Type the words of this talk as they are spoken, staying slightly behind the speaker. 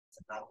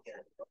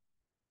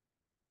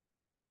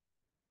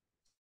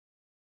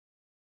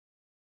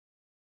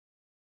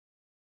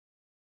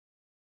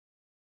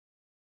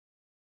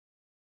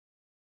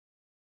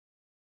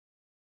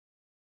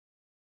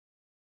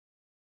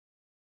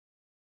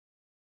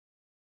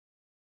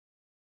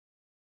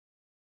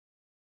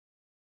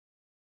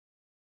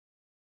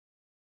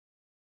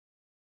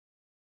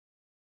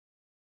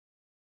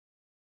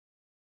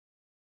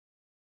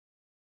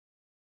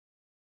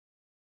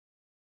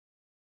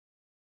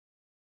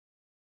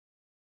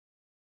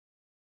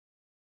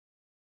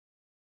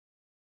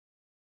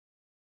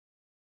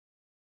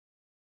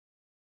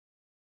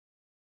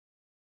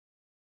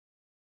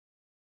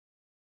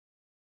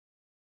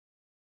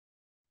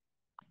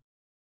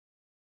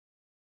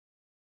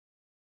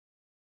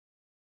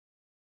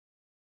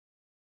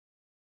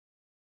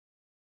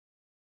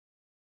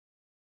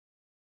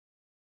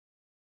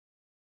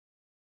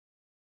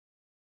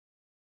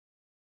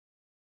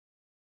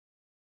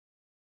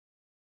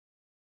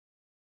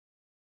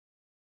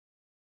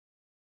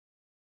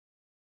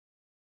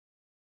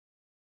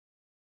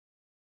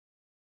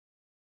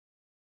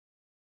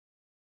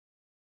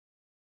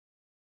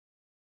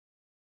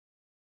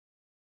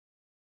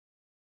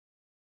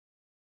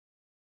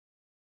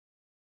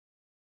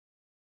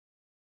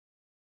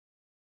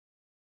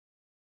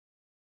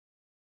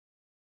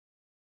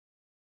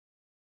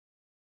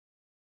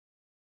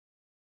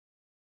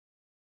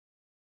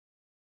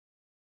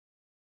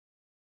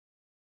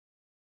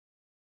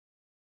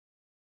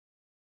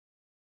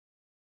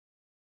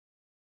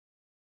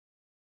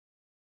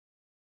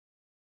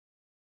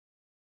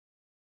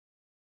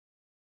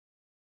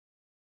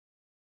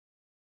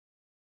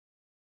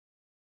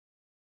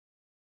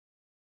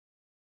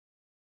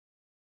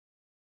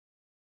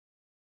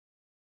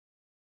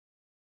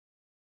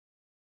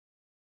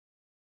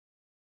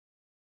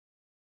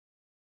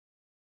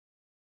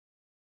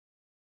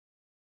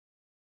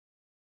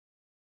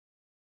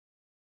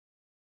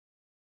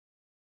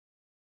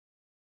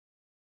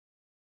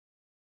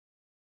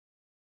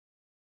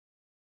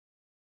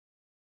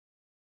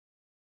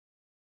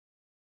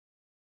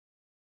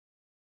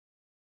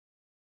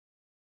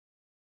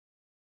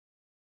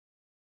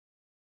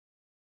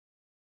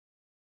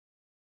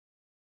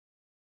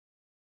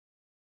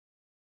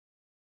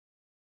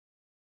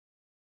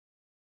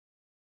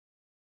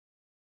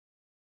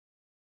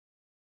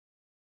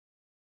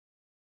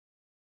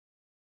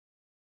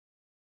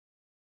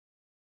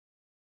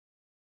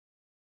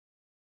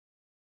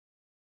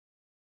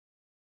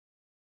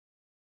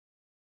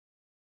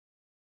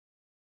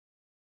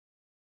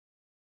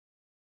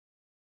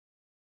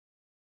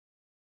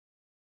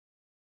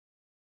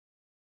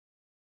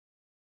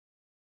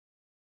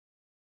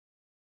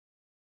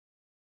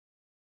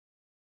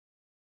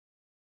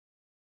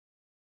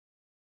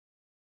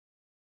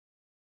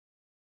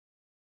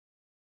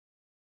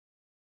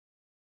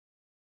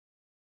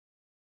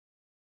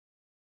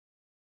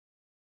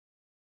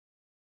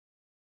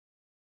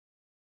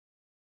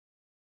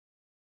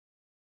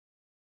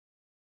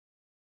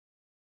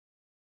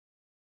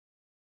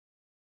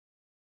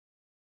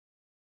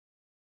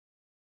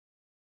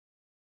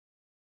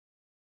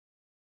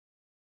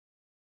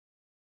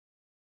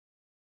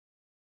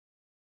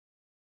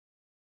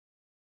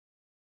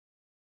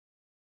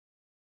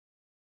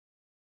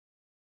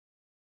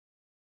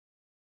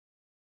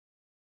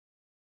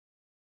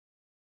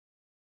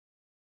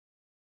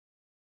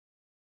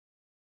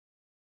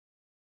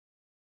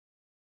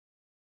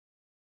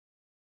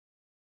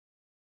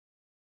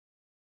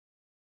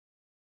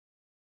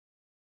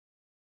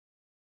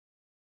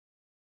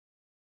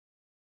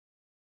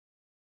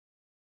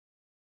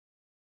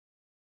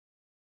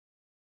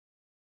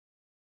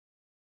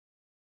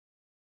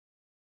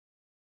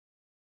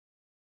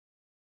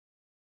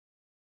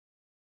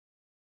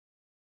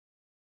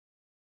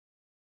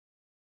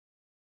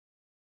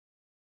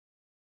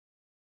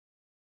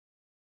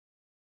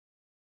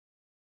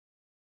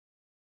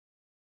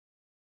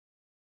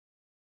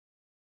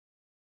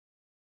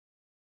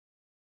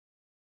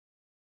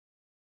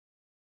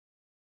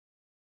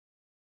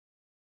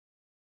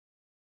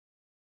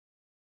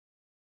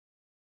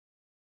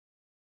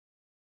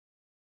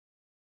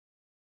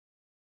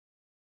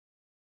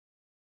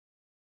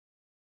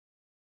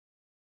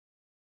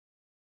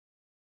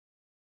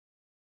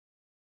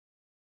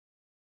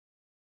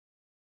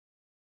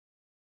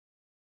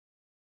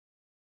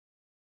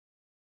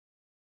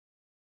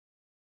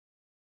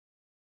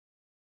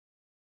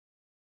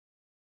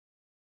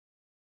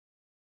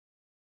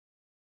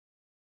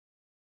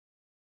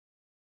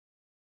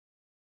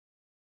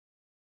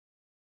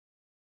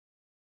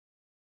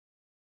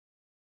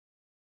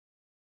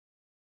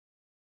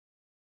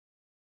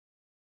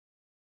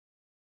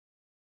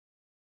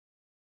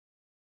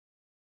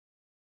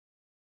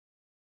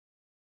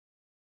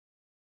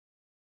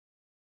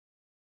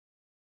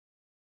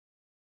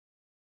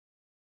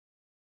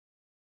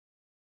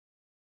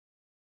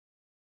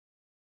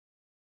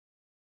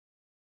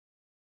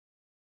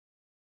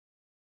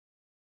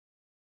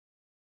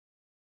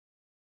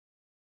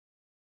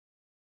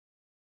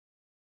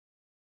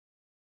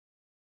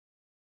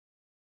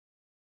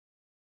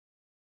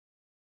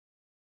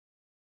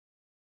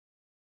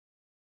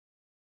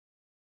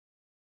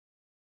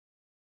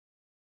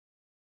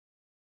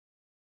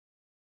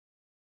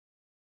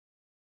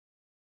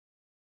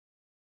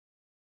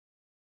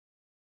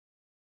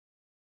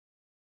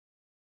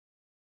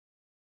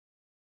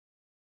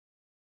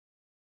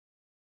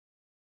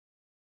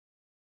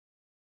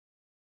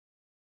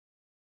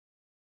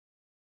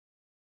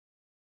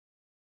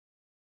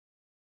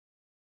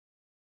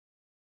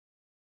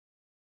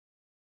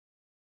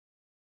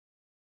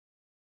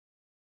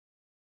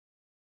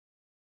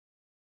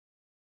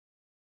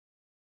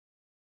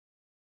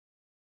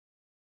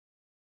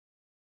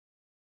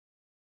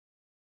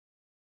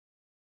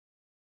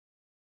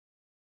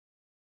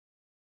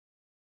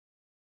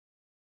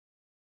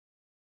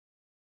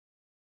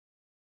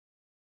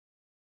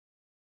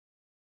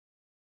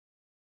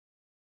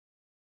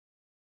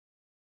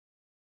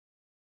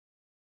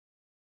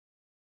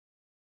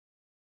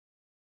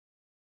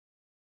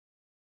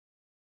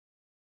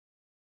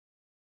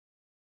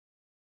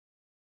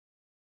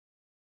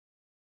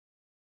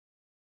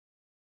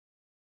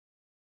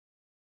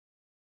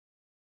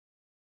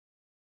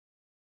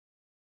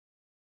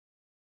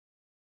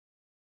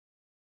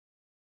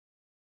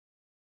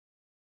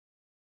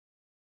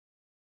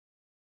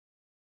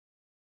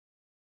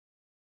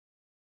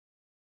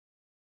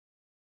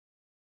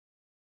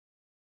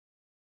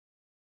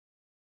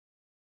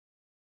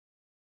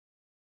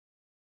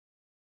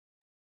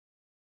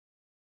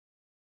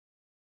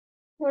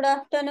Good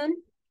afternoon.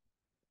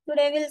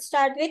 Today we'll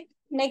start with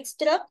next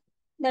drug,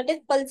 that is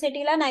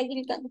Pulsatilla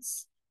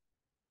nigricans.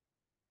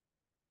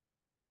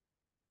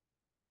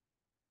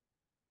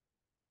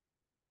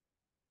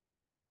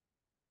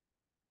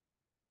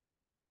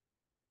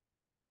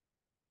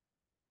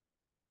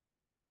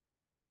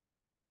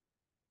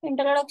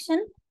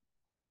 Introduction.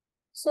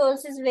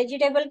 Source is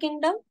vegetable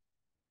kingdom.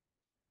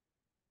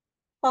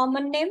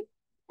 Common name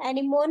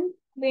anemone,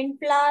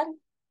 windflower,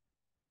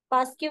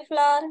 pasque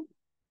flower,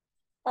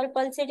 or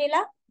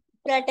Pulsatilla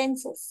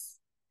pratensis.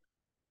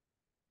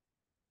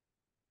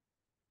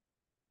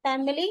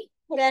 Family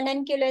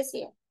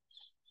Ranunculaceae.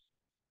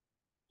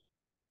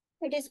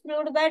 It is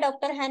proved by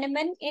Dr.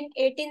 Hahnemann in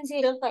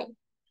 1805.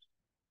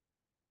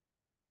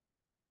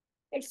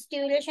 Its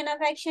duration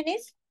of action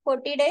is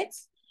 40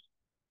 days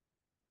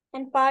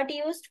and part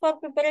used for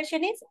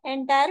preparation is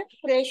entire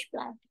fresh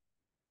plant.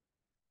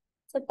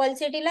 So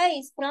Pulsatilla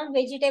is from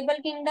vegetable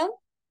kingdom.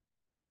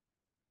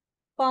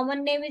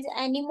 Common name is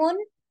anemone,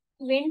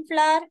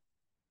 windflower,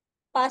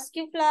 pasque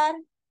flower,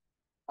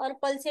 or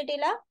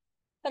Pulsatilla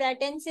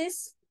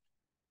pratensis.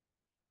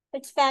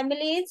 Its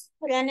family is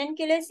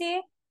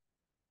Ranunculaceae,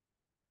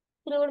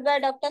 proved by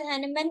Dr.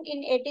 Hahnemann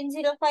in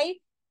 1805.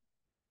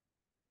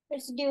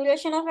 Its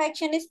duration of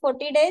action is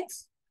 40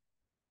 days.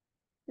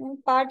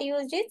 And part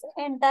used is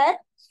entire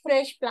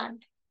fresh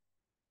plant.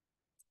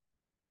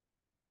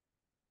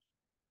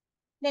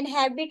 Then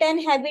habit and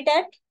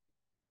habitat.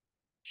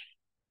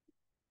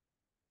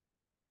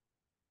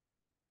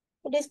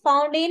 It is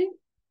found in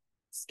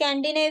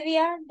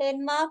Scandinavia,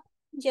 Denmark,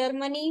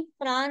 Germany,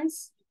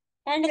 France,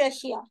 and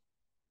Russia.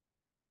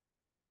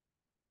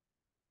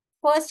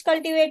 First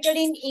cultivated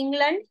in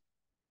England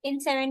in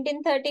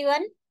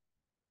 1731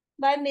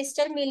 by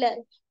Mr. Miller.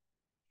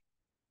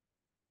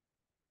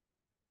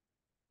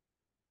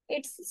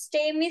 Its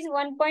stem is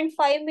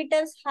 1.5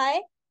 meters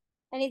high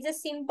and is a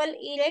simple,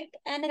 erect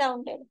and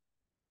rounded.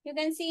 You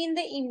can see in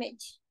the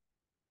image,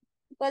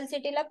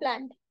 Pulsatilla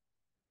plant.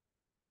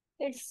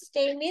 Its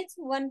stem is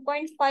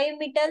 1.5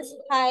 meters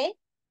high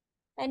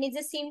and is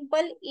a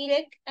simple,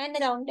 erect and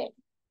rounded.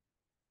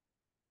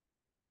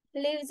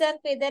 Leaves are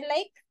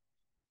feather-like,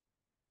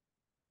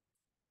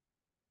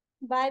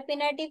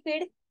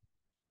 bipinnatified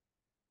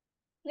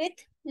with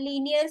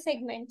linear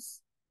segments.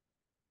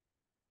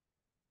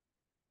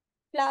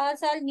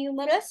 Flowers are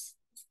numerous,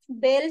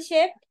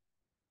 bell-shaped.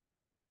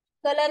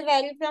 Color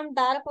vary from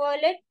dark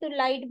violet to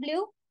light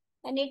blue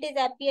and it is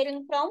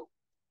appearing from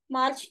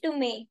March to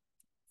May.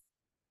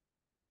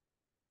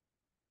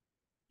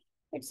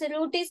 Its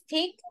root is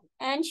thick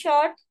and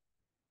short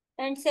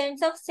and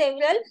sends off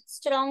several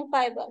strong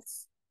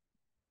fibers.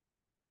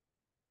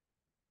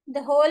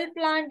 The whole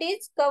plant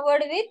is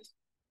covered with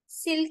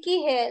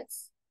silky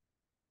hairs.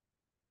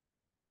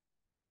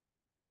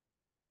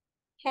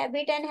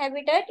 Habit and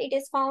habitat. It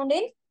is found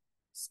in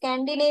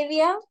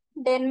Scandinavia,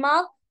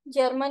 Denmark,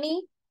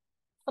 Germany,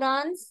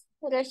 France,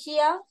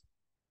 Russia.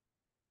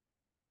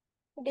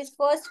 It is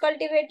first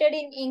cultivated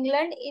in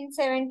England in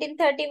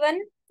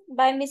 1731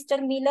 by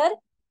Mr. Miller.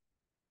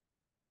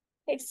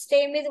 Its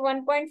stem is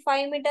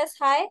 1.5 meters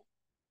high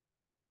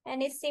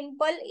and is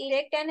simple,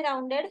 erect and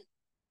rounded.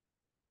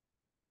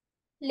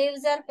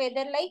 Leaves are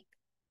feather-like,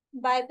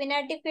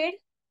 bipinnatified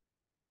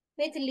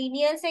with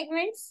linear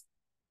segments.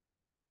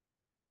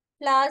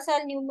 Flowers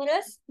are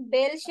numerous,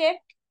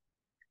 bell-shaped.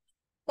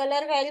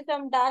 Color vary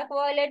from dark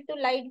violet to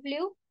light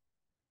blue,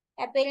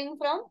 appearing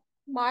from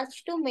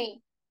March to May.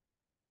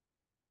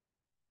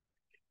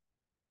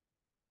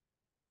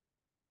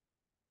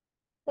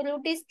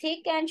 Root is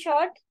thick and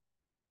short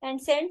and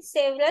sends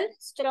several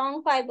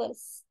strong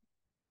fibers.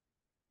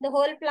 The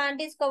whole plant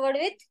is covered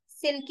with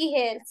silky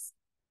hairs.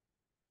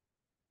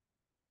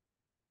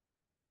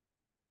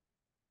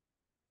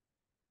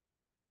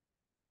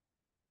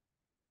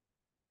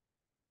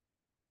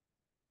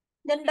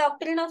 Then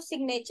doctrine of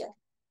signature.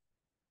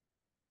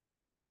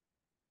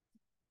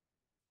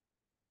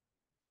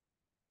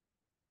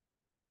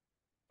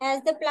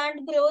 As the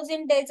plant grows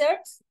in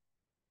deserts,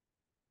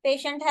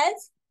 patient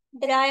has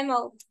dry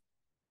mouth.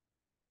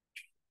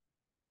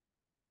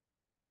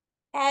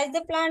 As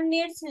the plant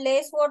needs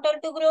less water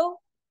to grow,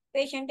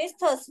 patient is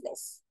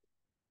thirstless.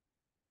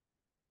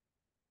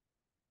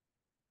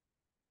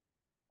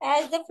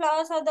 As the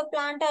flowers of the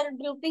plant are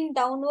drooping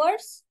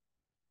downwards,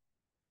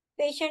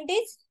 patient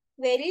is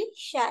very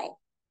shy.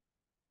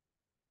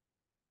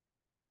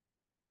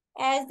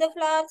 As the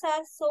flowers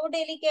are so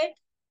delicate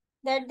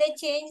that they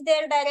change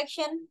their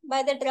direction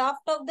by the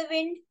draft of the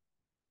wind,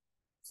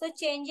 so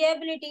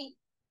changeability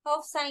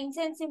of signs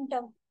and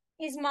symptoms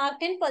is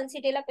marked in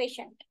Pulsatilla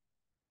patient.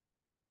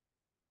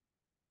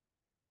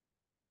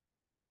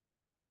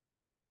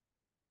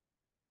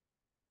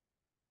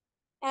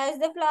 As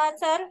the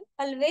flowers are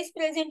always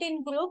present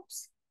in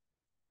groups,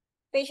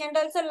 patient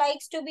also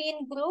likes to be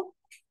in group,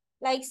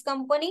 likes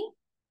company,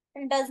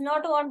 and does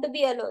not want to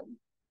be alone.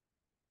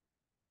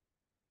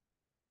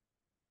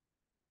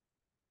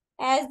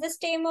 As the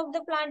stem of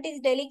the plant is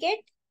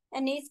delicate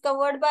and is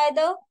covered by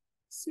the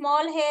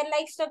small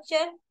hair-like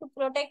structure to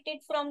protect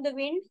it from the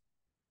wind,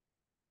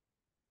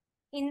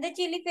 In the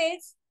chilly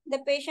phase, the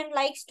patient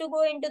likes to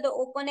go into the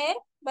open air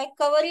by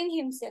covering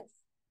himself.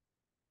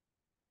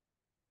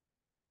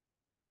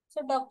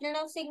 So doctrine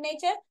of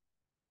signature,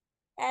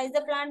 as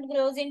the plant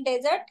grows in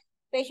desert,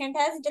 patient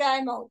has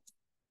dry mouth.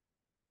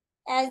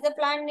 As the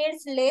plant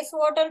needs less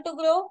water to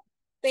grow,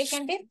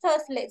 patient is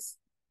thirstless.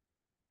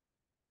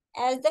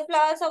 As the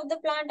flowers of the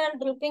plant are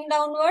drooping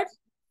downwards,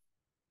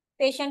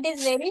 patient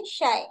is very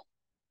shy.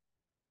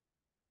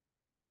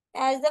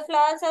 As the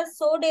flowers are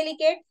so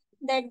delicate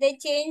that they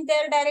change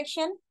their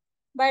direction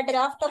by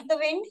draft of the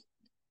wind,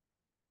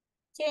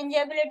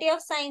 changeability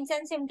of signs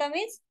and symptom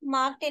is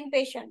marked in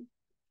patient.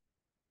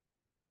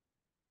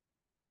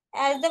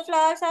 As the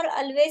flowers are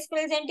always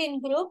present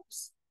in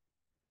groups,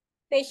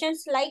 patient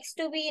likes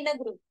to be in a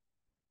group.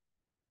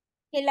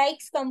 He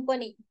likes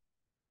company,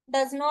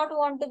 does not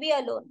want to be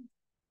alone.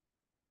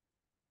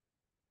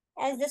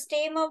 As the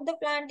stem of the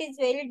plant is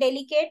very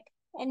delicate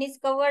and is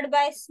covered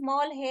by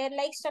small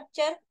hair-like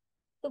structure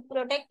to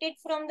protect it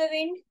from the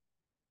wind.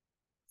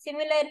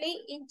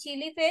 Similarly, in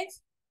chilly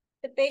phase,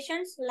 the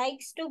patient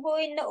likes to go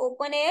in the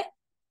open air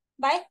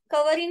by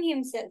covering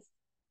himself.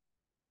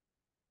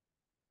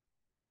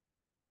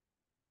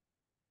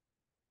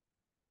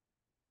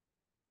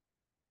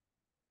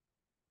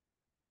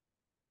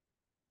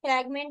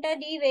 Fragmenta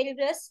di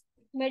veribus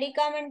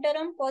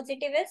medicamentorum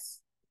positivis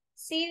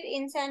sive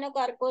insano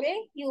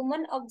corpore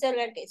human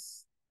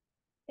observatis,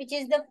 which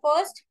is the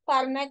first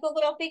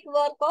pharmacographic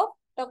work of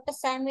Dr.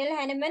 Samuel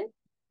Hahnemann,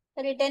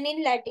 written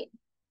in Latin.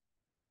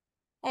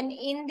 And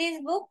in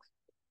this book,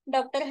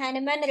 Dr.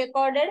 Hahnemann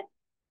recorded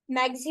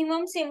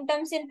maximum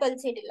symptoms in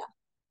pulsatilla,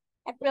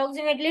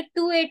 approximately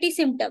 280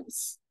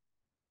 symptoms.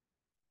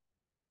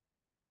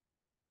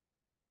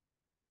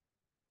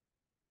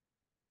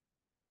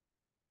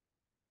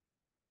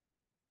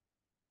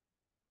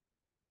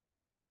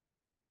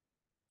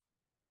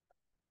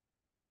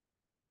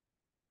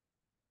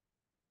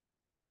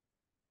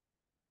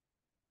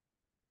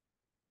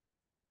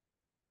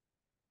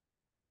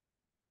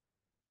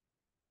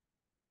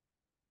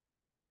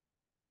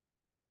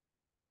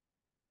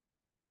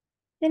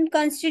 Then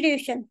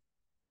constitution.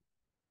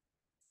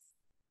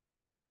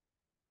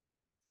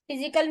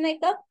 Physical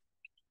makeup.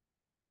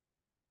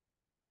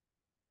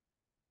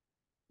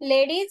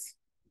 Ladies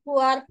who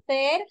are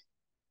fair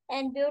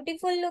and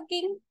beautiful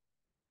looking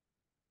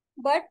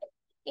but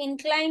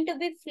inclined to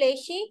be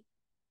fleshy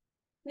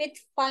with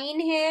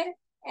fine hair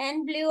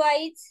and blue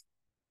eyes,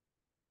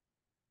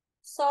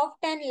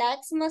 soft and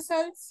lax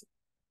muscles,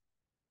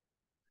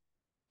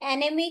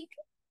 anemic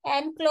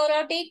and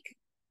chlorotic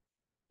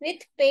with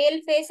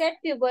pale face at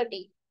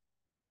puberty.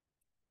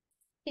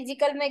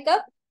 Physical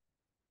makeup.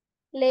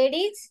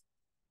 Ladies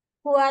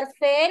who are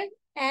fair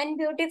and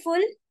beautiful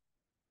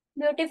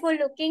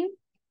looking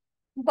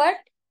but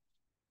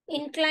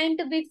inclined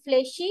to be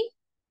fleshy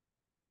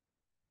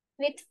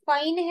with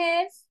fine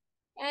hairs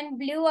and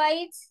blue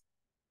eyes,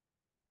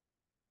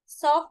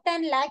 soft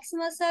and lax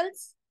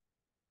muscles,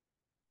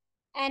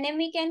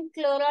 anemic and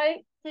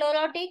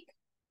chlorotic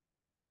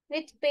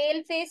with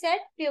pale face at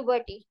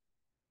puberty.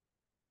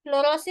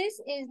 Chlorosis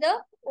is the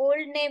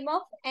old name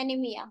of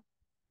anemia.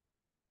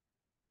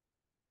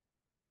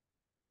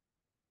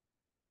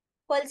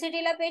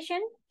 Pulsatilla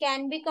patient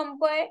can be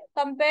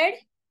compared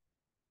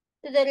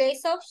to the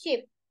race of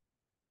sheep,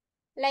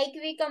 like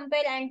we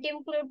compare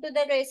antium crude to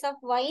the race of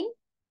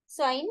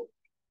swine,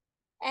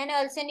 and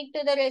arsenic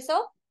to the race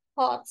of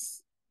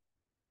horse.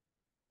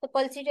 The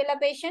pulsatilla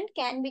patient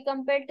can be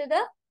compared to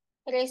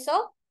the race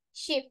of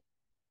sheep.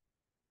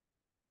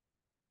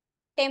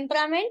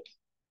 Temperament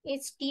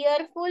is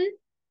tearful,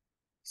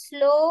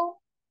 slow,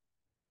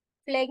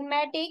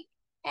 phlegmatic,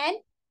 and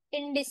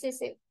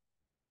indecisive.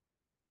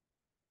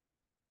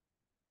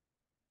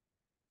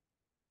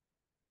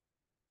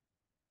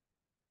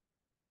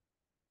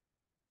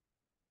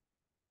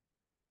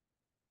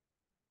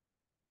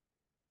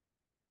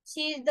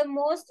 She is the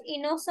most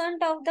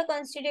innocent of the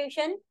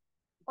constitution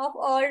of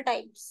all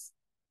types.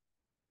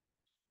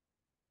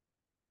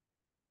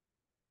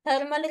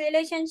 Thermal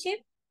relationship.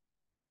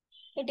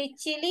 It is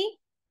chilly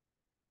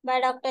by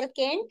Dr.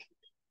 Kent,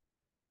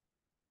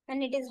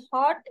 and it is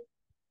hot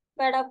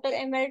by Dr.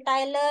 M.L.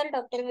 Tyler,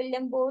 Dr.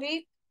 William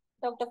Borick,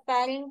 Dr.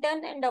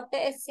 Farrington, and Dr.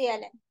 S.C.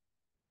 Allen.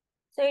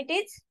 So it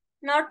is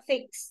not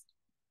fixed,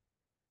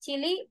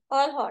 chilly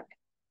or hot.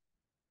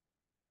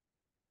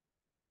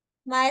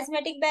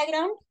 Miasmatic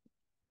background.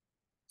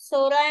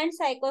 Sora and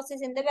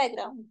psychosis in the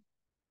background.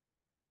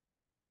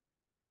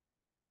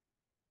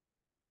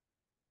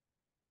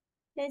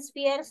 Then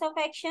spheres of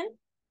action.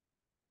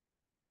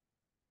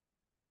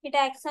 It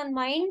acts on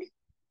mind,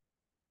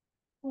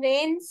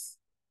 veins,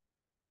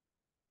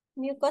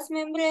 mucous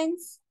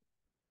membranes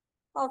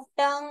of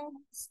tongue,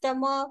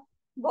 stomach,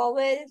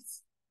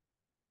 bowels,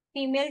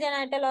 female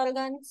genital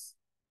organs,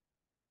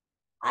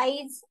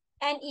 eyes,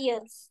 and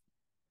ears.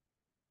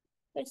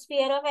 Its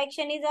sphere of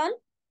action is on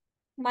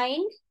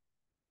mind,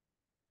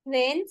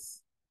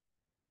 veins,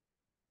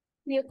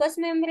 mucous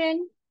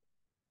membrane,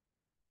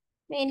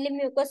 mainly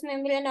mucous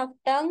membrane of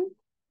tongue,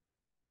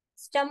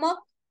 stomach,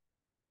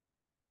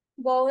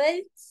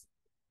 bowels,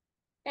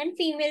 and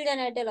female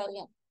genital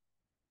organ.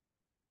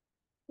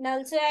 And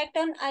also act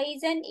on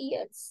eyes and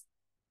ears.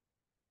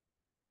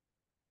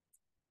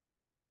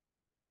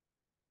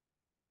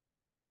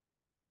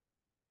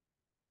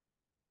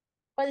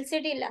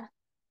 Pulsatilla,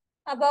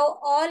 above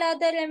all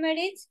other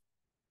remedies,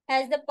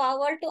 has the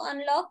power to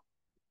unlock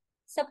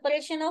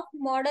suppression of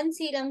modern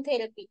serum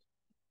therapy.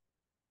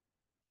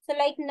 So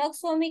like Nux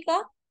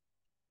vomica,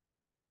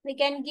 we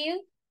can give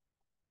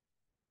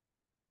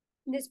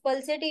this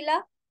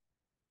pulsatilla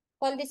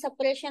for the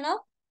suppression of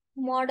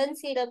modern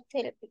serum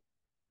therapy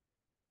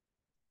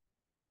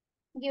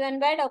given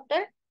by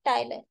Dr.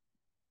 Tyler.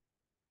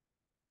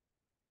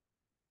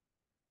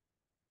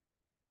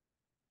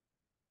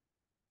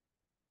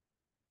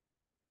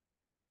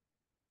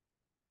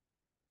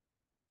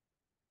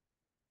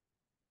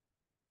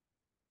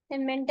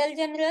 In mental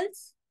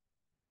generals,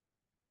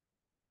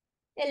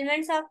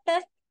 ailments after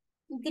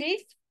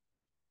grief,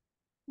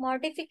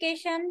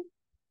 mortification,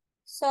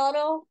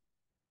 sorrow,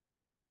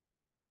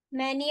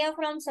 mania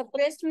from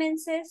suppressed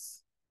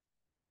menses.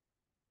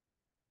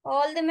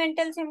 All the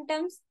mental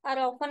symptoms are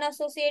often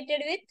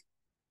associated with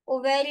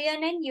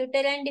ovarian and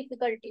uterine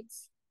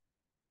difficulties.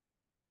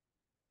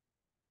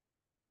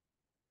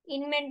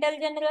 In mental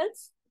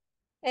generals,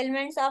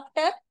 ailments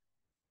after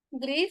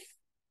grief,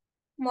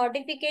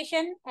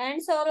 mortification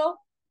and sorrow,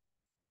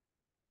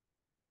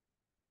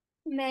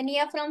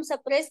 mania from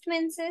suppressed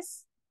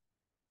menses,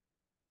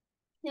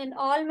 and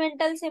all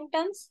mental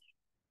symptoms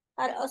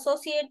are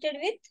associated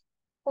with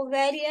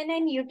ovarian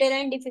and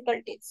uterine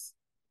difficulties.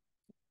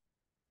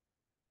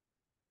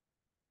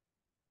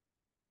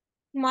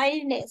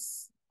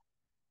 Mildness.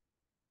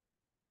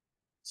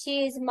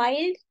 She is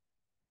mild,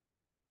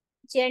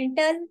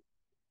 gentle,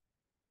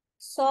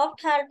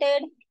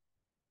 soft-hearted,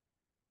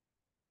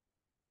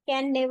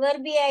 can never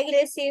be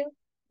aggressive,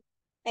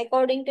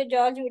 according to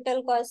George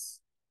Whittlesworth.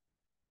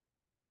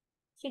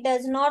 She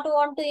does not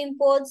want to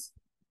impose.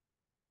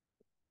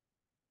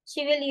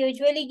 She will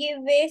usually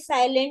give way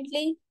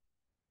silently.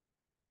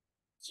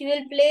 She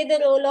will play the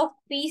role of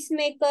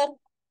peacemaker.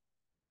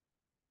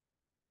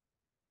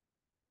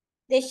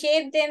 They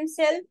shape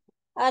themselves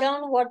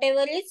around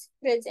whatever is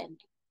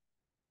present.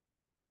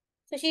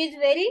 So she is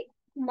very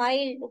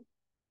mild,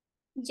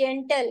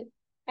 gentle,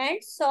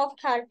 and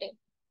soft-hearted.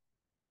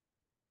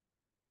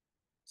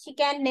 She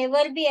can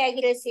never be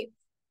aggressive.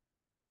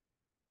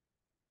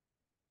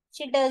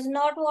 She does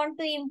not want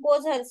to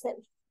impose herself.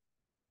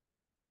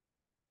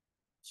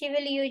 She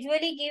will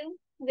usually give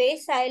way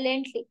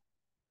silently.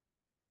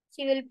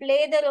 She will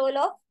play the role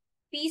of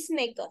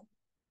peacemaker.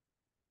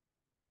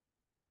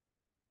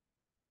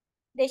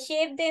 They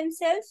shape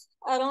themselves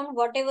around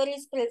whatever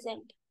is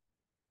present.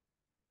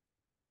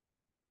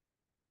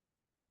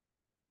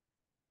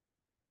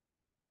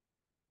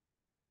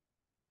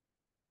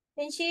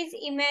 Then she is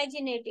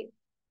imaginative.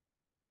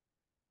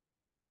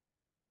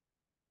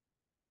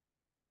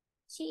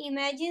 She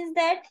imagines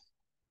that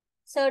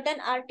certain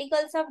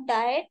articles of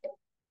diet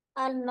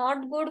are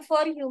not good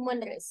for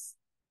human race.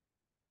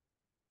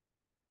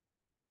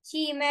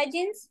 She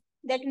imagines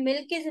that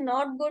milk is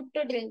not good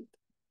to drink,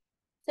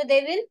 so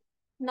they will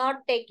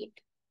not take it.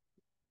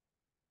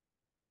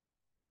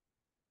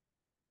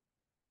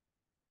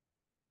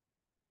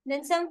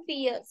 Then some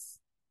fears.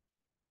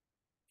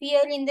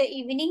 Fear in the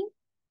evening,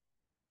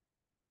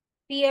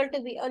 fear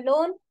to be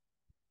alone,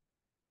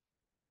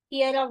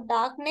 fear of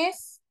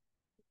darkness,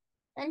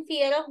 and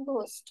fear of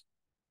ghost.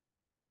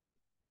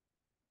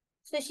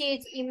 So she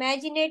is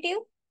imaginative,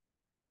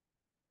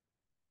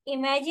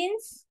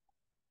 imagines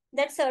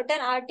that certain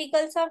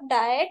articles of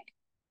diet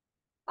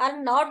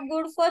are not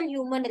good for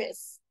human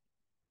race.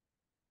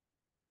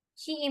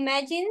 She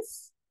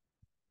imagines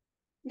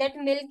that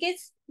milk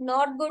is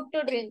not good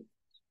to drink,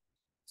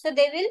 so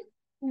they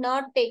will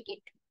not take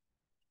it.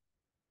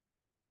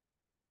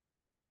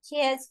 She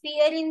has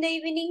fear in the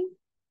evening,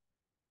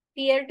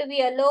 fear to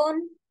be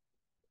alone,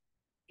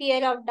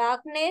 fear of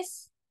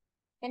darkness,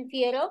 and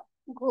fear of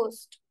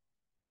ghost.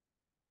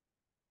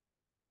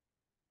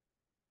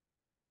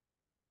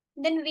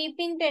 Then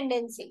weeping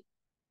tendency.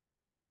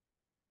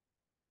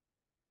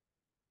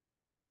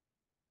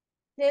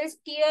 There is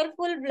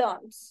tearful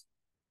blondes.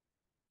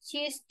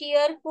 She is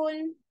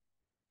tearful,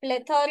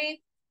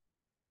 plethoric,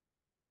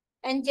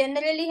 and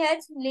generally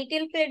has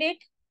little credit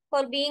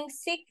for being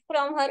sick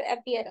from her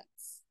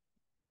appearance,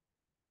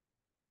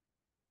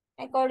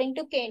 according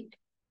to Kent.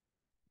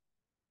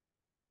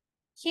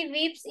 She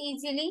weeps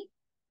easily,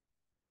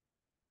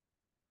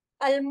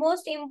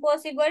 almost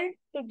impossible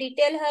to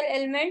detail her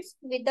ailments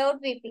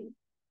without weeping.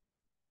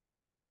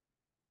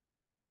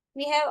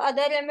 We have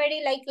other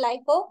remedy like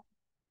Lyco,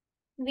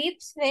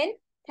 weeps when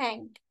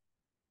thanked.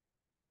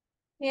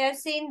 We have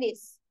seen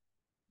this.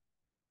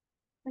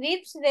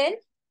 Weeps when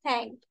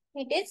thanked.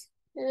 It is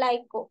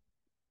Lyco.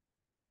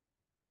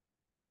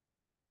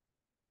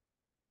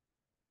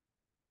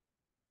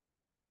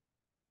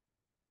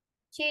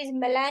 She is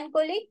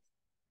melancholic,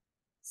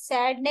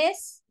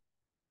 sadness,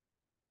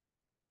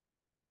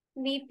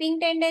 weeping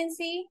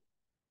tendency.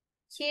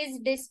 She is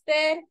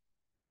despair,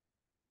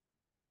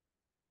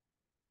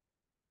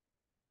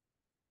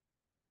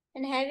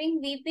 and having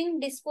weeping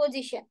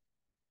disposition.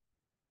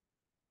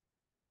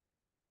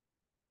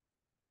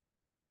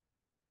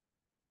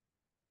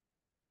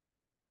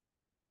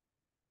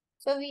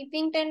 So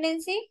weeping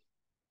tendency,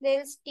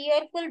 there is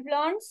tearful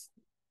blondes,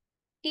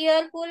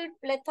 tearful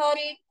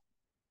plethoric,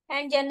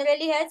 and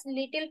generally has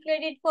little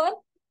credit for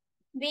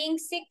being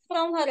sick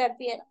from her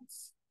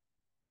appearance.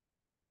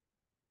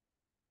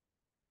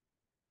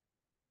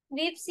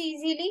 Weeps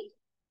easily,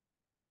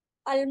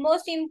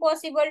 almost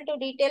impossible to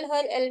detail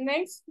her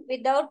ailments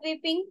without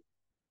weeping.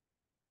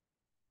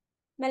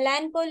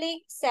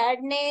 Melancholic,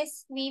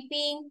 sadness,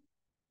 weeping,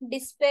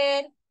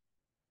 despair,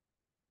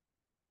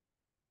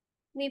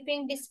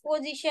 weeping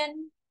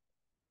disposition.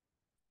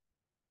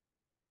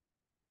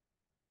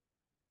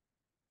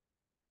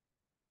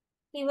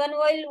 Even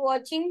while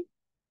watching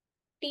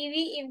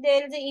TV, if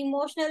there is an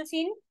emotional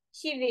scene,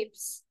 she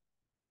weeps.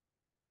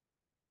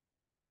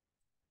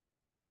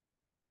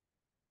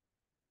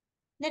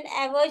 Then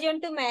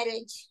aversion to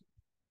marriage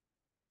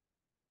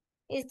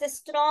is the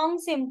strong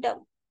symptom.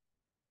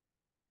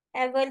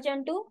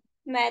 Aversion to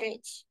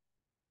marriage.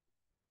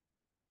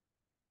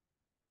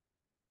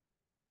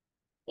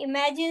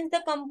 Imagines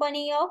the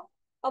company of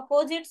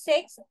opposite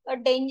sex a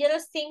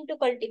dangerous thing to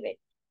cultivate.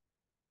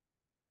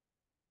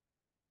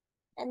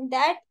 And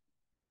that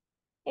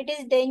it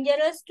is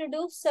dangerous to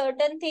do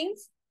certain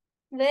things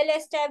well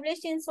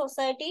established in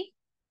society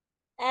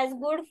as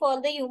good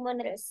for the human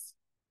race.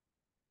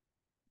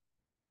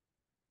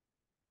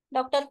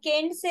 Dr.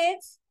 Kent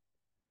says,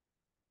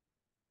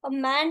 a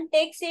man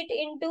takes it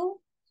into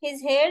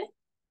his head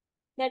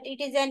that it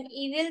is an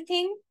evil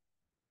thing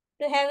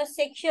to have a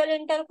sexual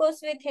intercourse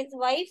with his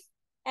wife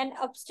and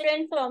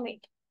abstain from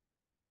it.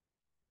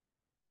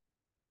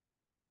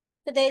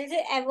 So there is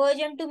an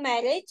aversion to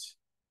marriage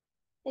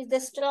is the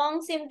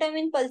strong symptom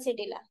in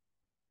pulsatilla.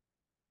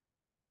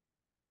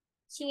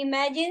 She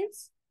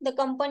imagines the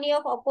company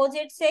of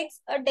opposite sex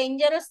a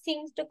dangerous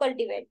thing to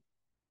cultivate,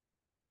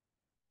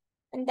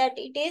 and that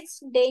it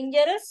is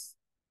dangerous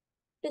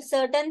to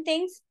certain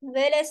things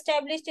well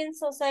established in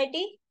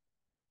society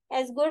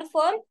as good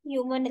for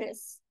human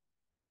race.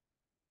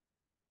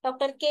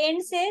 Dr.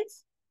 Kane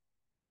says,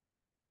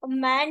 a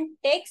man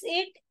takes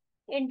it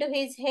into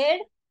his head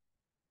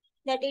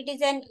that it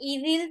is an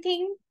evil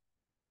thing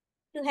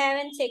to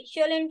have an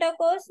sexual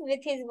intercourse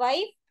with his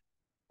wife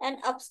and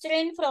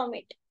abstain from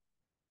it.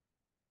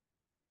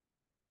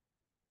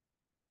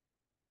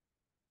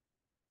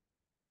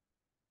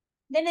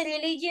 Then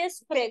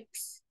religious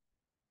freaks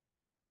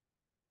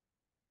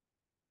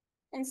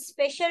and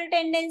special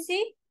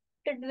tendency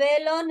to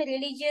dwell on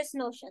religious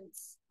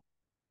notions.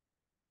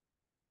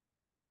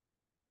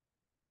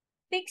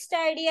 Fixed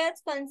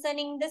ideas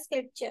concerning the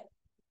scripture.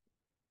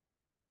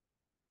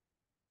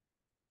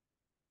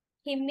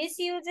 He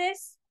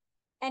misuses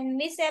and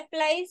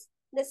misapplies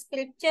the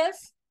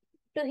scriptures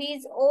to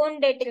his own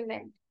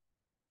detriment.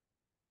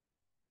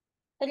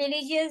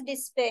 Religious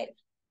despair.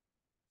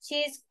 She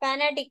is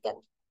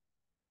fanatical,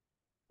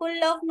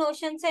 full of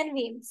notions and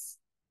whims.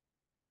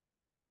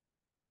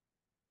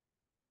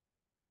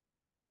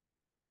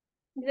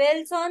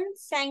 Dwells on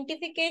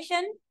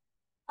sanctification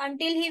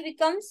until he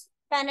becomes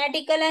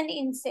fanatical and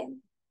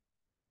insane.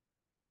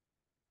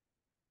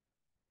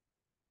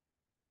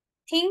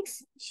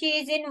 Thinks she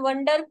is in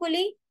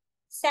wonderfully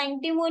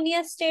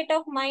sanctimonious state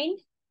of mind,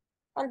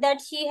 or that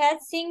she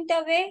has sinked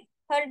away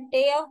her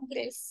day of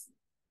grace.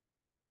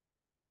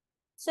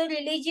 So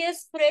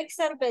religious freaks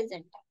are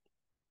present.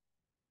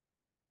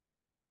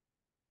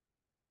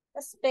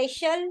 A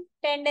special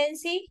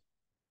tendency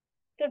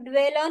to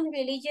dwell on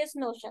religious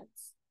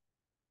notions.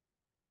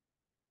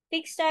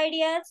 Fixed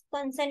ideas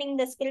concerning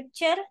the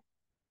scripture.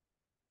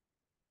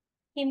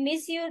 He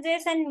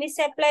misuses and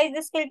misapplies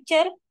the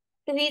scripture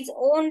to his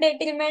own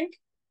detriment.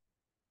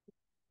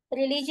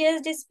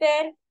 Religious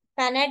despair,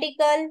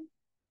 fanatical,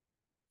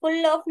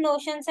 full of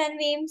notions and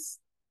whims.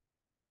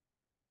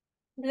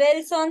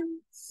 Dwells on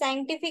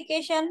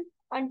sanctification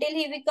until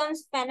he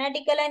becomes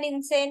fanatical and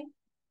insane.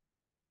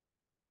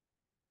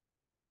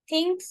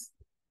 Thinks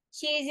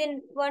she is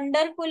in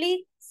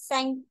wonderfully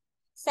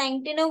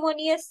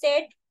sanctimonious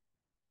state,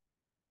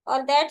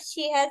 or that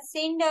she has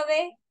sinned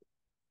away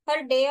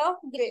her day of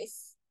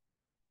grace.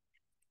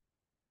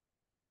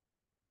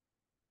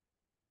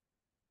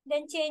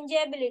 Then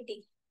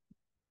changeability,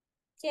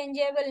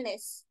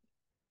 changeableness.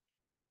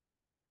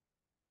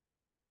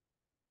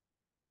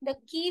 The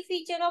key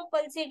feature of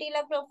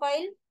pulsatilla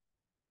profile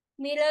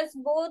mirrors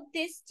both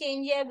this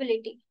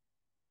changeability,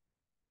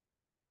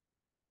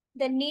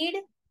 the need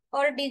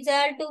or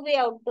desire to be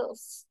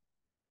outdoors.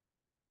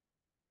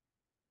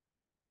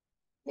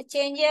 The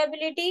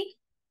changeability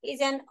is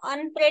an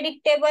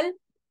unpredictable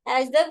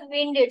as the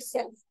wind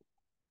itself.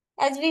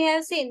 As we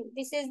have seen,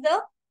 this is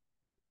the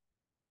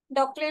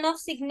doctrine of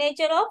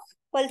signature of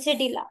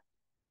pulsatilla,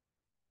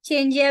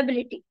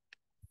 changeability.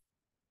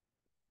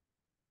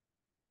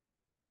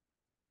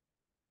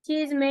 She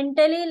is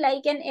mentally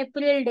like an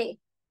April day.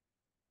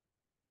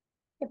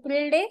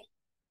 April day,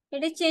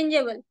 it is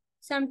changeable.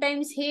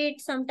 Sometimes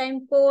heat,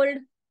 sometimes cold.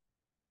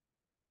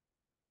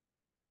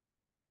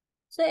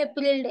 So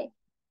April day.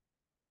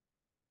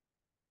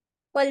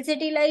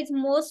 Pulsatilla is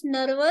most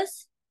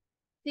nervous,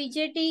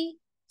 fidgety,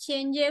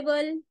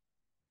 changeable,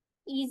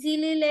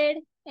 easily led,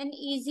 and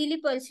easily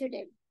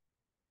persuaded.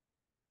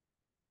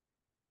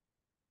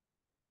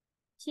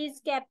 She is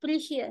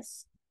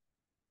capricious.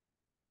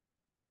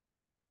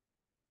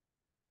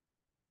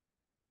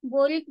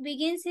 Boric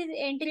begins his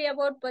entry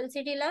about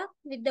Pulsatilla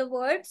with the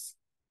words,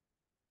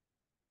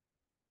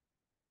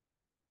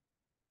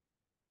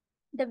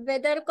 the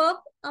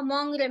weathercock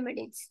among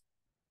remedies.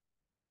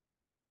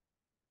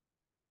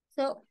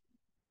 So,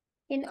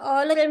 in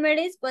all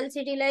remedies,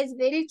 Pulsatilla is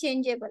very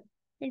changeable.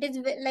 It is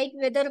like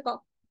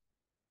weathercock.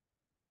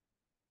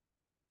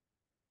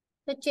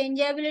 So,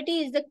 changeability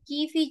is the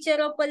key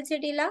feature of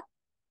Pulsatilla.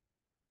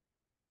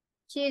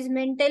 She is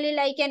mentally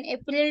like an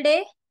April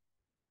day.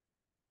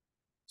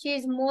 She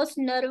is most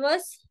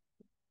nervous,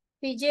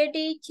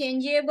 fidgety,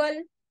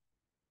 changeable,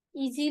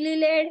 easily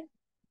led,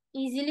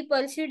 easily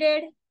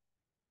persuaded,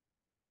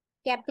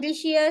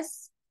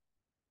 capricious.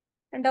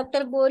 And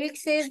Dr. Boric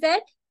says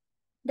that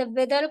the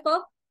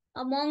weathercock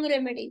among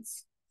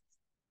remedies.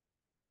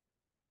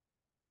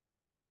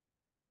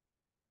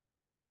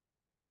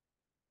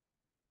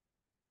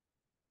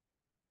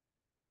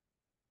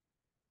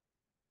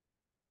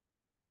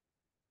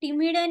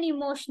 Timid and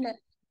emotional.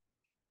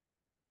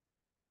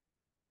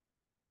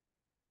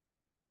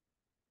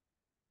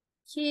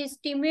 She is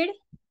timid,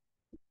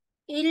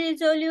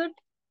 irresolute,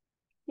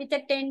 with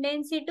a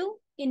tendency to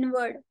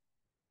inward.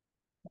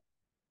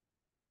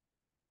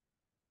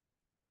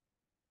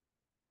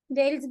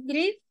 There is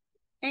grief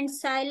and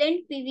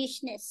silent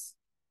peevishness.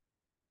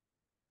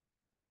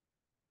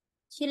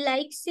 She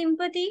likes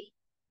sympathy,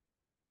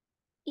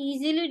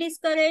 easily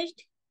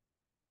discouraged,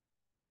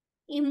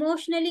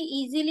 emotionally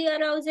easily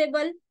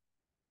arousable,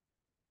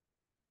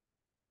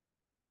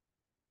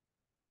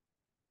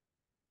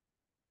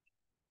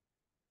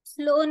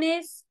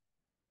 slowness,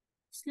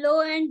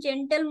 slow and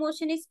gentle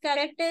motion is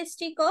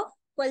characteristic of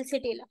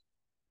Pulsatilla.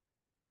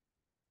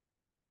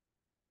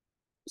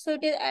 So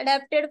it is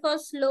adapted for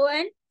slow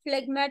and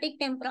phlegmatic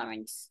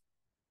temperaments.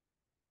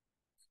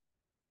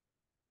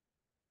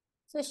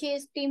 So she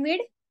is timid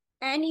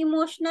and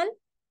emotional,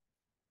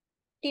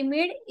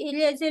 timid,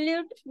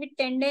 irresolute with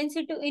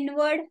tendency to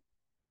inward,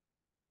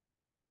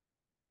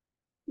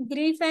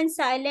 grief and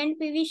silent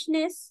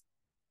peevishness.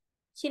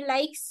 She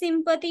likes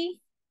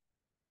sympathy,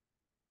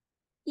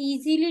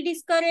 easily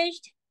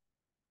discouraged,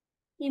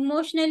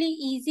 emotionally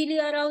easily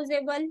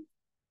arousable.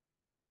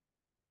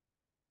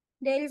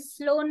 There is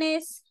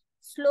slowness,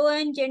 slow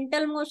and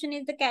gentle motion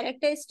is the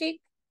characteristic.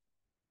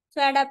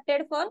 So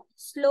adapted for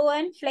slow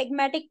and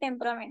phlegmatic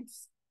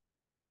temperaments.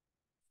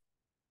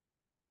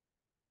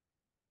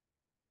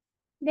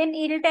 Then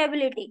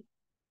irritability.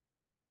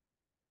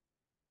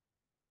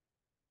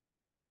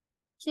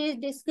 She is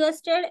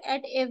disgusted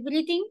at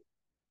everything,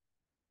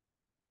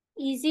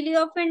 easily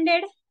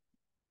offended.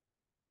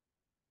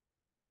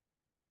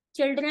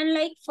 Children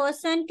like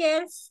fuss and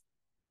cares.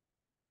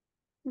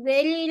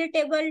 Very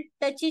irritable,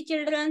 touchy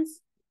children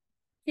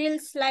feel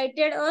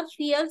slighted or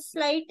fear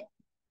slight.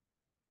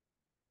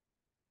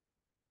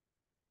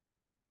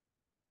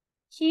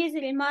 She is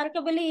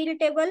remarkably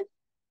irritable,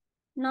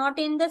 not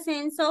in the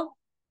sense of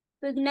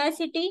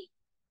pugnacity,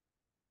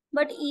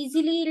 but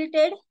easily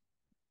irritated,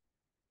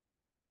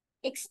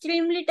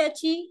 extremely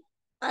touchy,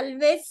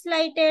 always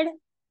slighted,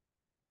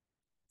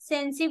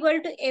 sensible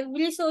to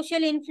every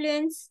social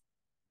influence.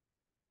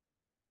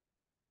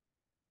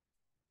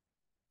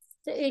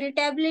 So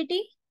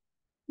irritability,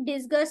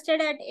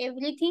 disgusted at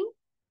everything,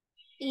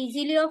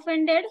 easily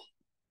offended,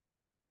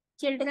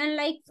 children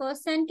like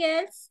fuss and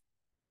cares,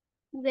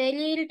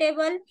 very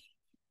irritable,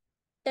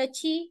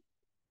 touchy,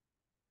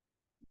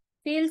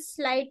 feels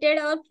slighted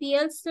or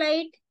feels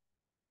slight.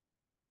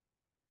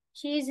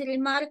 She is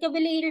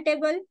remarkably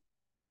irritable,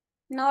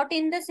 not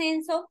in the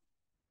sense of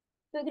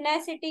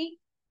pugnacity,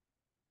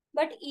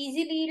 but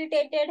easily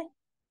irritated,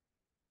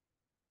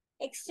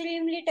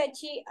 extremely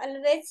touchy,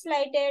 always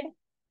slighted,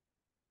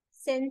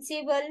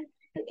 sensible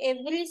to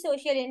every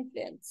social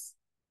influence.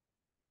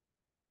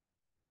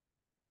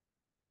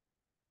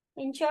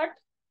 In short,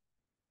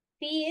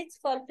 P is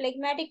for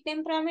phlegmatic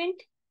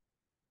temperament,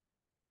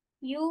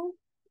 U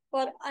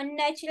for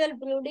unnatural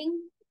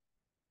brooding,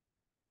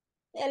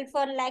 L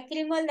for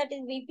lacrimal, that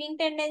is weeping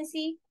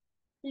tendency,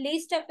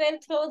 least affair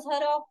throws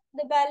her off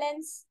the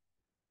balance,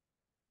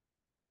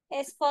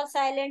 S for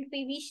silent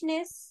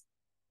peevishness,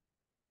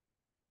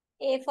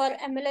 A for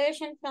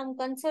amelioration from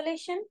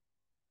consolation,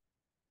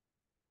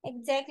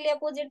 exactly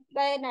opposite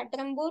by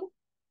Natrambur,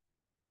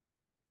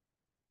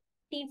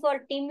 T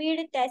for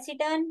timid,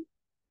 taciturn,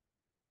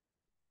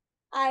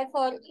 I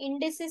for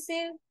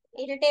indecisive,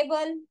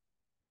 irritable,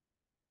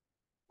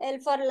 L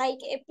for like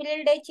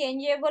April day,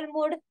 changeable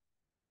mood,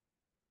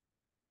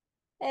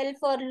 L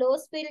for low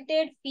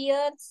spirited,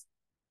 fierce,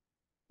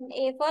 and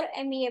A for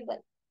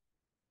amiable.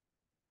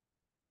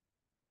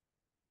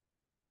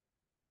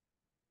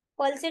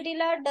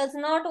 Pulsatilla does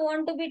not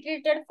want to be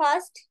treated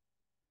fast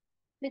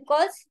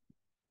because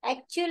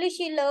actually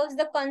she loves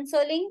the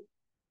consoling,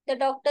 the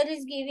doctor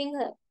is giving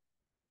her.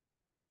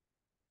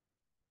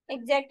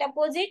 Exact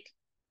opposite,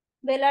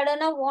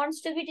 belladonna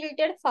wants to be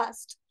treated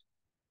fast.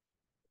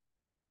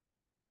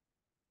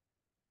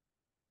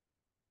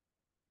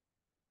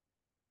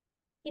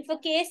 If a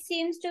case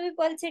seems to be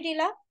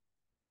pulsatilla,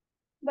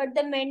 but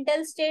the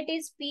mental state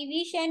is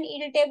peevish and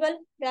irritable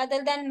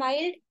rather than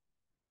mild,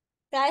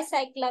 try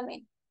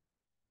cyclamen.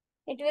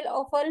 It will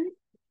often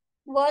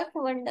work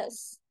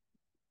wonders.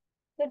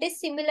 It is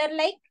similar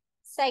like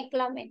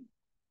cyclamen.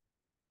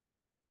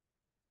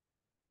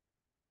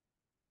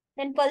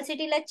 Then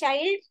pulsatilla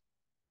child,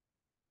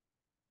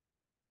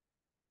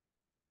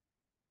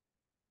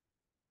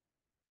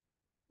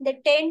 they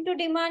tend to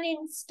demand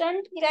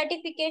instant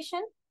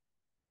gratification,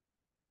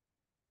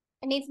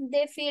 and if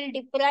they feel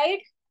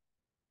deprived,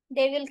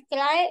 they will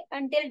cry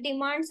until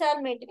demands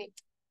are met with.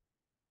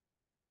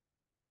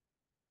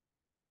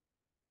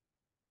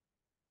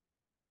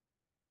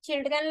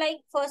 Children like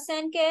fuss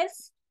and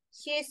cares.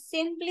 She is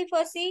simply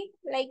fussy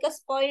like a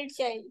spoiled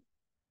child.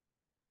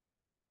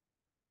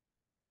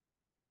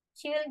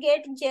 She will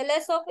get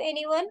jealous of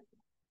anyone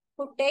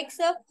who takes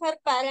up her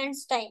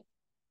parents' time,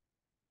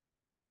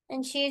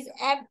 and she is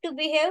apt to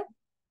behave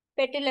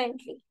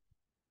petulantly.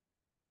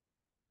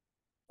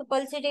 The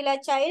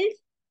pulsatilla child,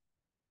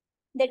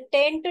 they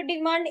tend to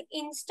demand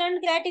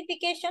instant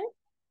gratification,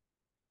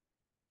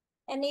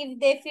 and if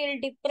they feel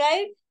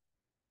deprived,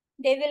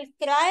 they will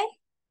cry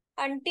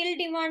until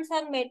demands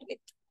are met with.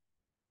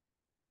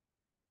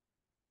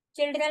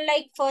 Children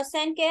like fuss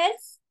and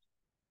cares.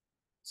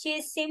 She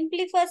is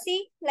simply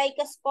fussy like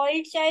a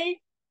spoiled child.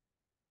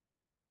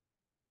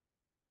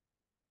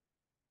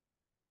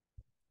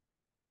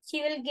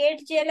 She will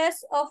get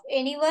jealous of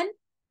anyone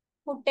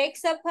who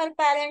takes up her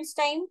parents'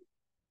 time.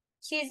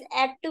 She is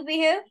apt to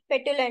behave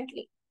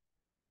petulantly.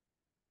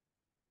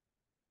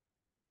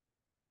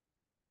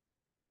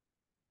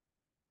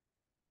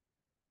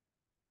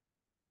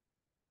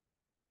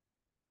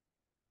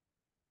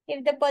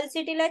 If the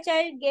pulsatilla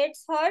child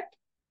gets hurt,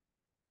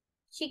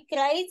 she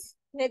cries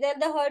whether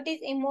the hurt is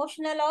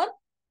emotional or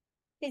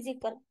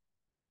physical.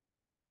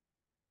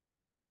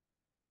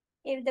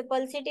 If the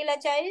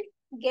pulsatilla child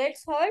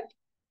gets hurt,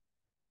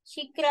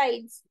 she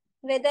cries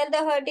whether the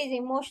hurt is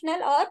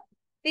emotional or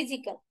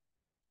physical.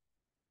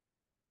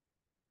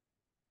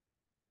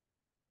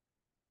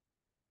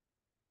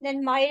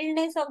 Then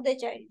mildness of the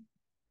child.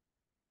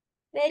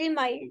 Very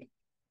mild,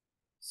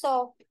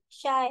 soft,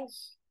 shy.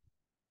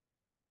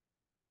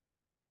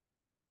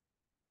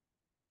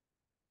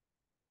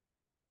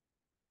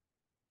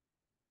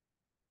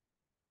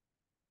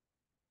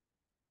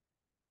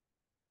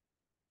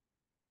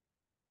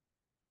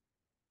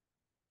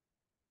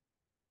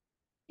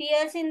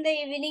 Fears in the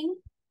evening,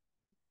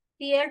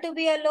 fear to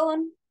be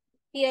alone,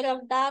 fear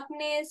of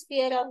darkness,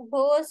 fear of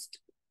ghost.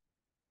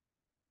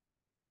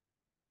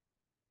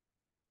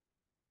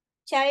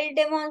 Child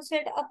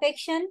demonstrates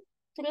affection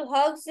through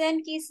hugs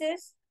and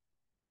kisses,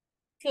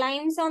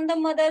 climbs on the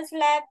mother's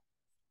lap,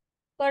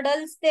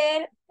 cuddles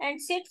there,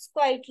 and sits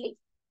quietly.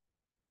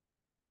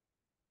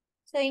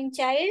 So in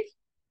child,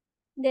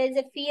 there is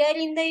a fear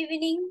in the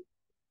evening,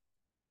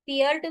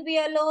 fear to be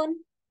alone,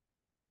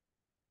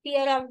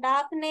 fear of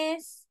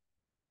darkness,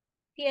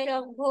 fear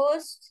of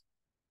ghosts.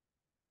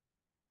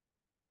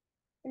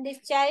 And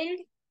this child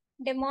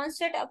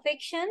demonstrates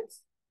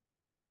affections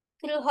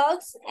through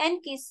hugs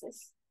and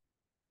kisses,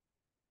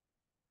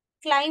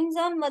 climbs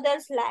on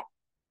mother's lap,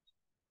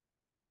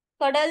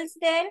 cuddles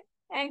there,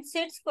 and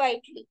sits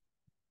quietly.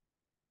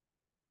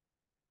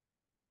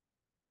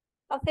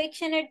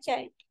 Affectionate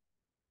child.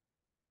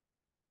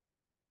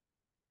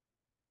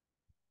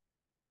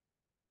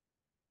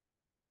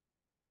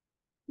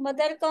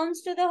 Mother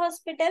comes to the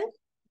hospital,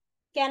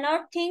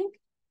 cannot think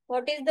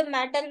what is the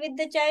matter with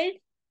the child.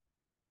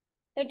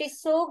 It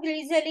is so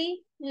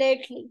greasily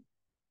lately.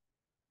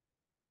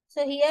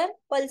 So here,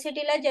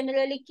 pulsatilla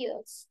generally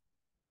cures,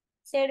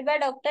 said by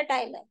Dr.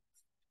 Tyler.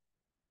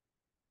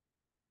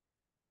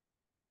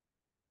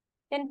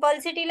 Then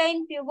pulsatilla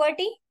in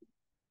puberty.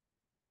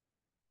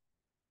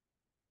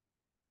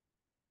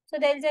 So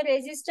there is a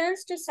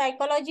resistance to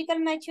psychological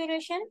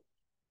maturation,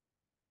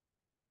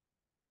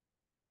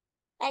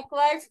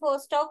 acquires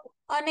host of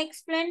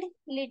unexplained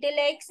little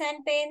aches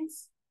and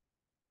pains,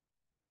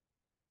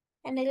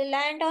 and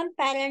reliant on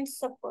parents'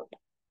 support.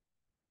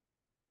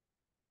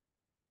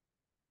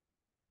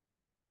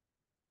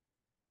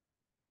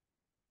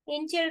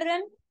 In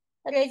children,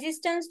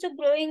 resistance to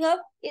growing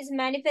up is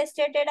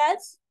manifested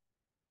as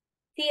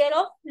fear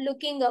of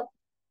looking up,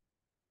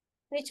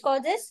 which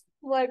causes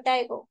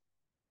vertigo.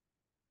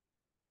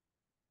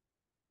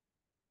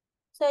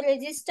 So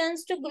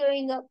resistance to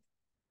growing up.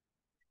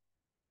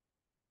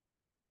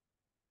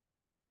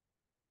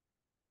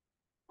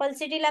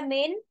 Pulsatilla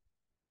male,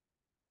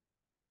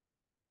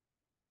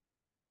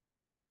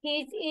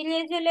 he is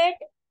irresolute,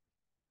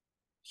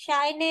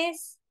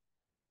 shyness.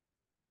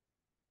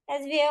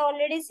 As we have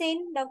already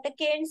seen, Dr.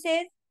 Kane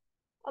says,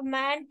 a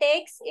man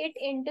takes it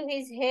into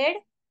his head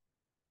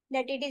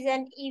that it is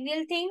an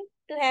evil thing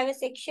to have a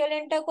sexual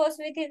intercourse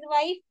with his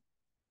wife,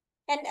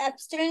 and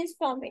abstains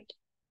from it.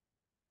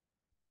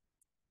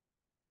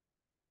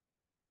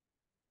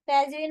 So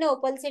as we know,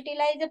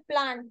 pulsatilla is a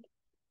plant,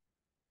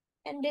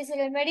 and this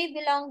remedy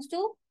belongs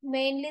to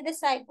mainly the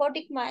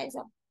psychotic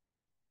miasm.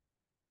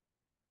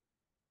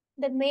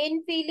 The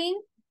main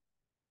feeling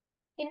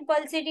in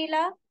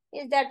pulsatilla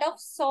is that of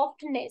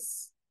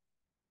softness,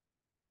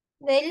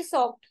 very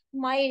soft,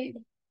 mild.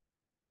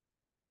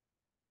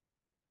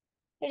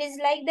 It is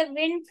like the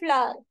wind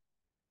flower,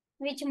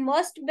 which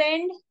must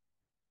bend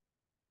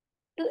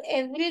to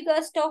every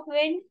gust of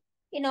wind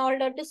in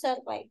order to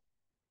survive.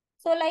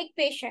 So, like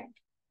patient.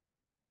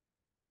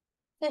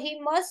 So, he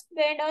must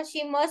bend or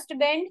she must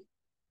bend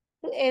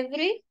to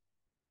everything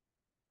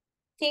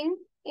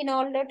in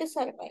order to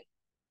survive.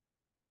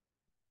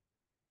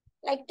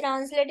 Like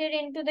translated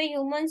into the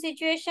human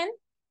situation,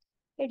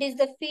 it is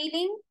the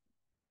feeling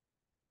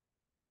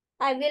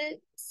I will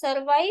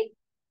survive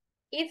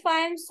if I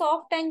am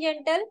soft and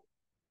gentle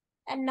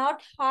and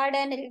not hard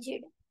and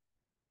rigid.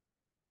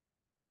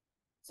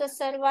 So,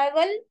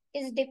 survival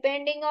is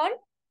depending on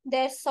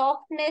their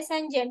softness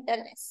and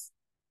gentleness.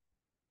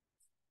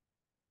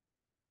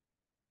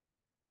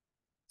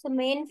 So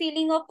main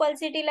feeling of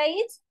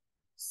pulsatilla is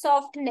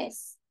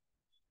softness.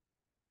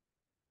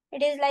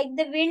 It is like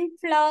the wind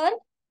flower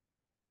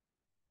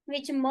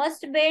which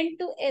must bend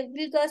to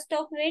every gust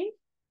of wind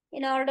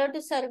in order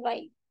to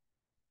survive.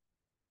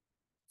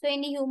 So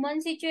in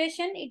human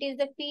situation, it is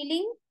the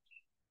feeling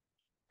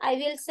I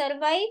will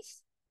survive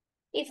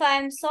if I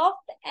am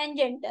soft and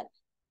gentle,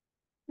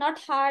 not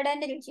hard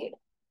and rigid.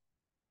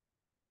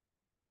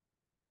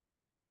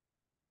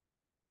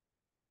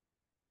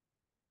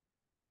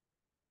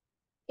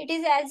 It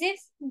is as if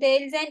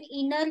there is an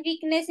inner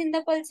weakness in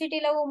the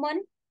pulsatilla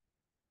woman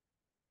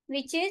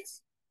which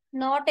is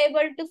not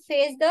able to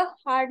face the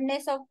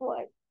hardness of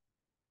world.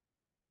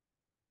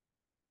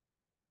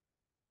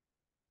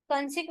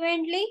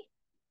 Consequently,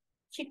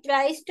 she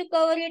tries to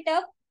cover it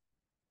up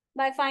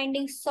by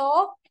finding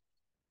soft,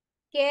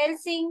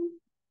 caring,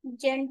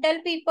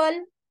 gentle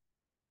people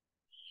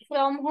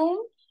from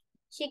whom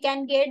she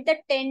can get the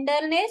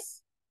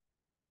tenderness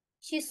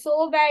she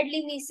so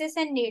badly misses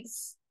and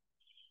needs.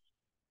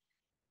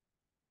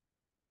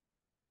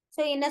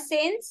 So, in a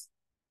sense,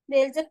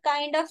 there is a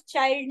kind of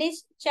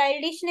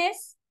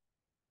childishness,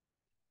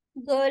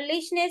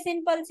 girlishness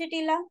in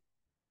Pulsatilla.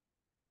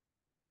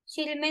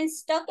 She remains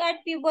stuck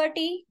at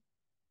puberty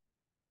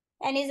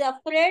and is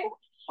afraid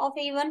of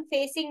even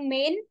facing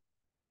men,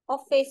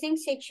 of facing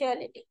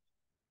sexuality.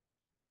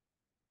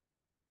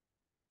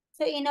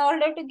 So, in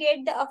order to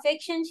get the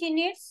affection she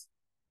needs,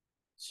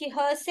 she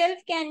herself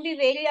can be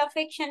very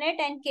affectionate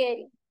and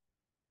caring.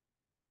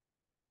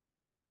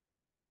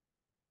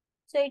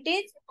 So it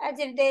is as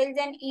if there is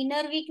an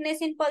inner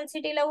weakness in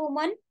pulsatilla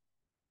woman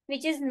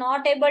which is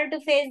not able to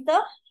face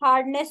the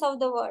hardness of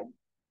the world.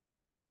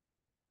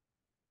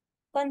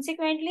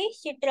 Consequently,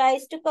 she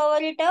tries to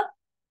cover it up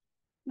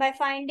by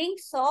finding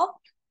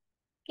soft,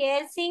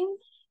 caring,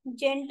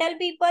 gentle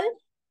people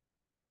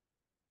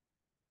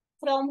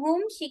from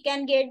whom she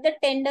can get the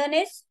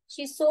tenderness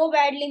she so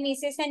badly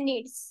misses and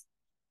needs.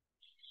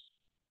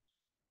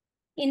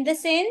 In the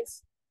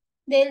sense,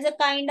 there is a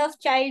kind of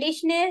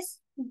childishness,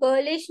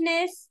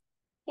 girlishness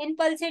in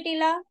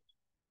pulsatilla.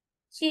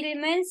 She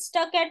remains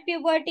stuck at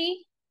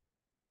puberty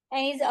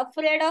and is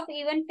afraid of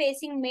even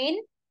facing men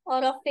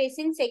or of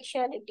facing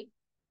sexuality.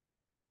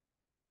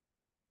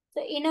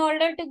 So, in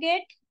order to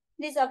get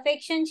this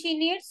affection she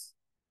needs,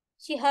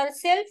 she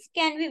herself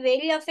can be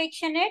very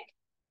affectionate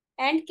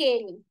and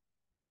caring.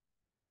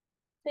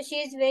 So, she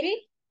is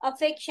very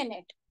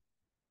affectionate.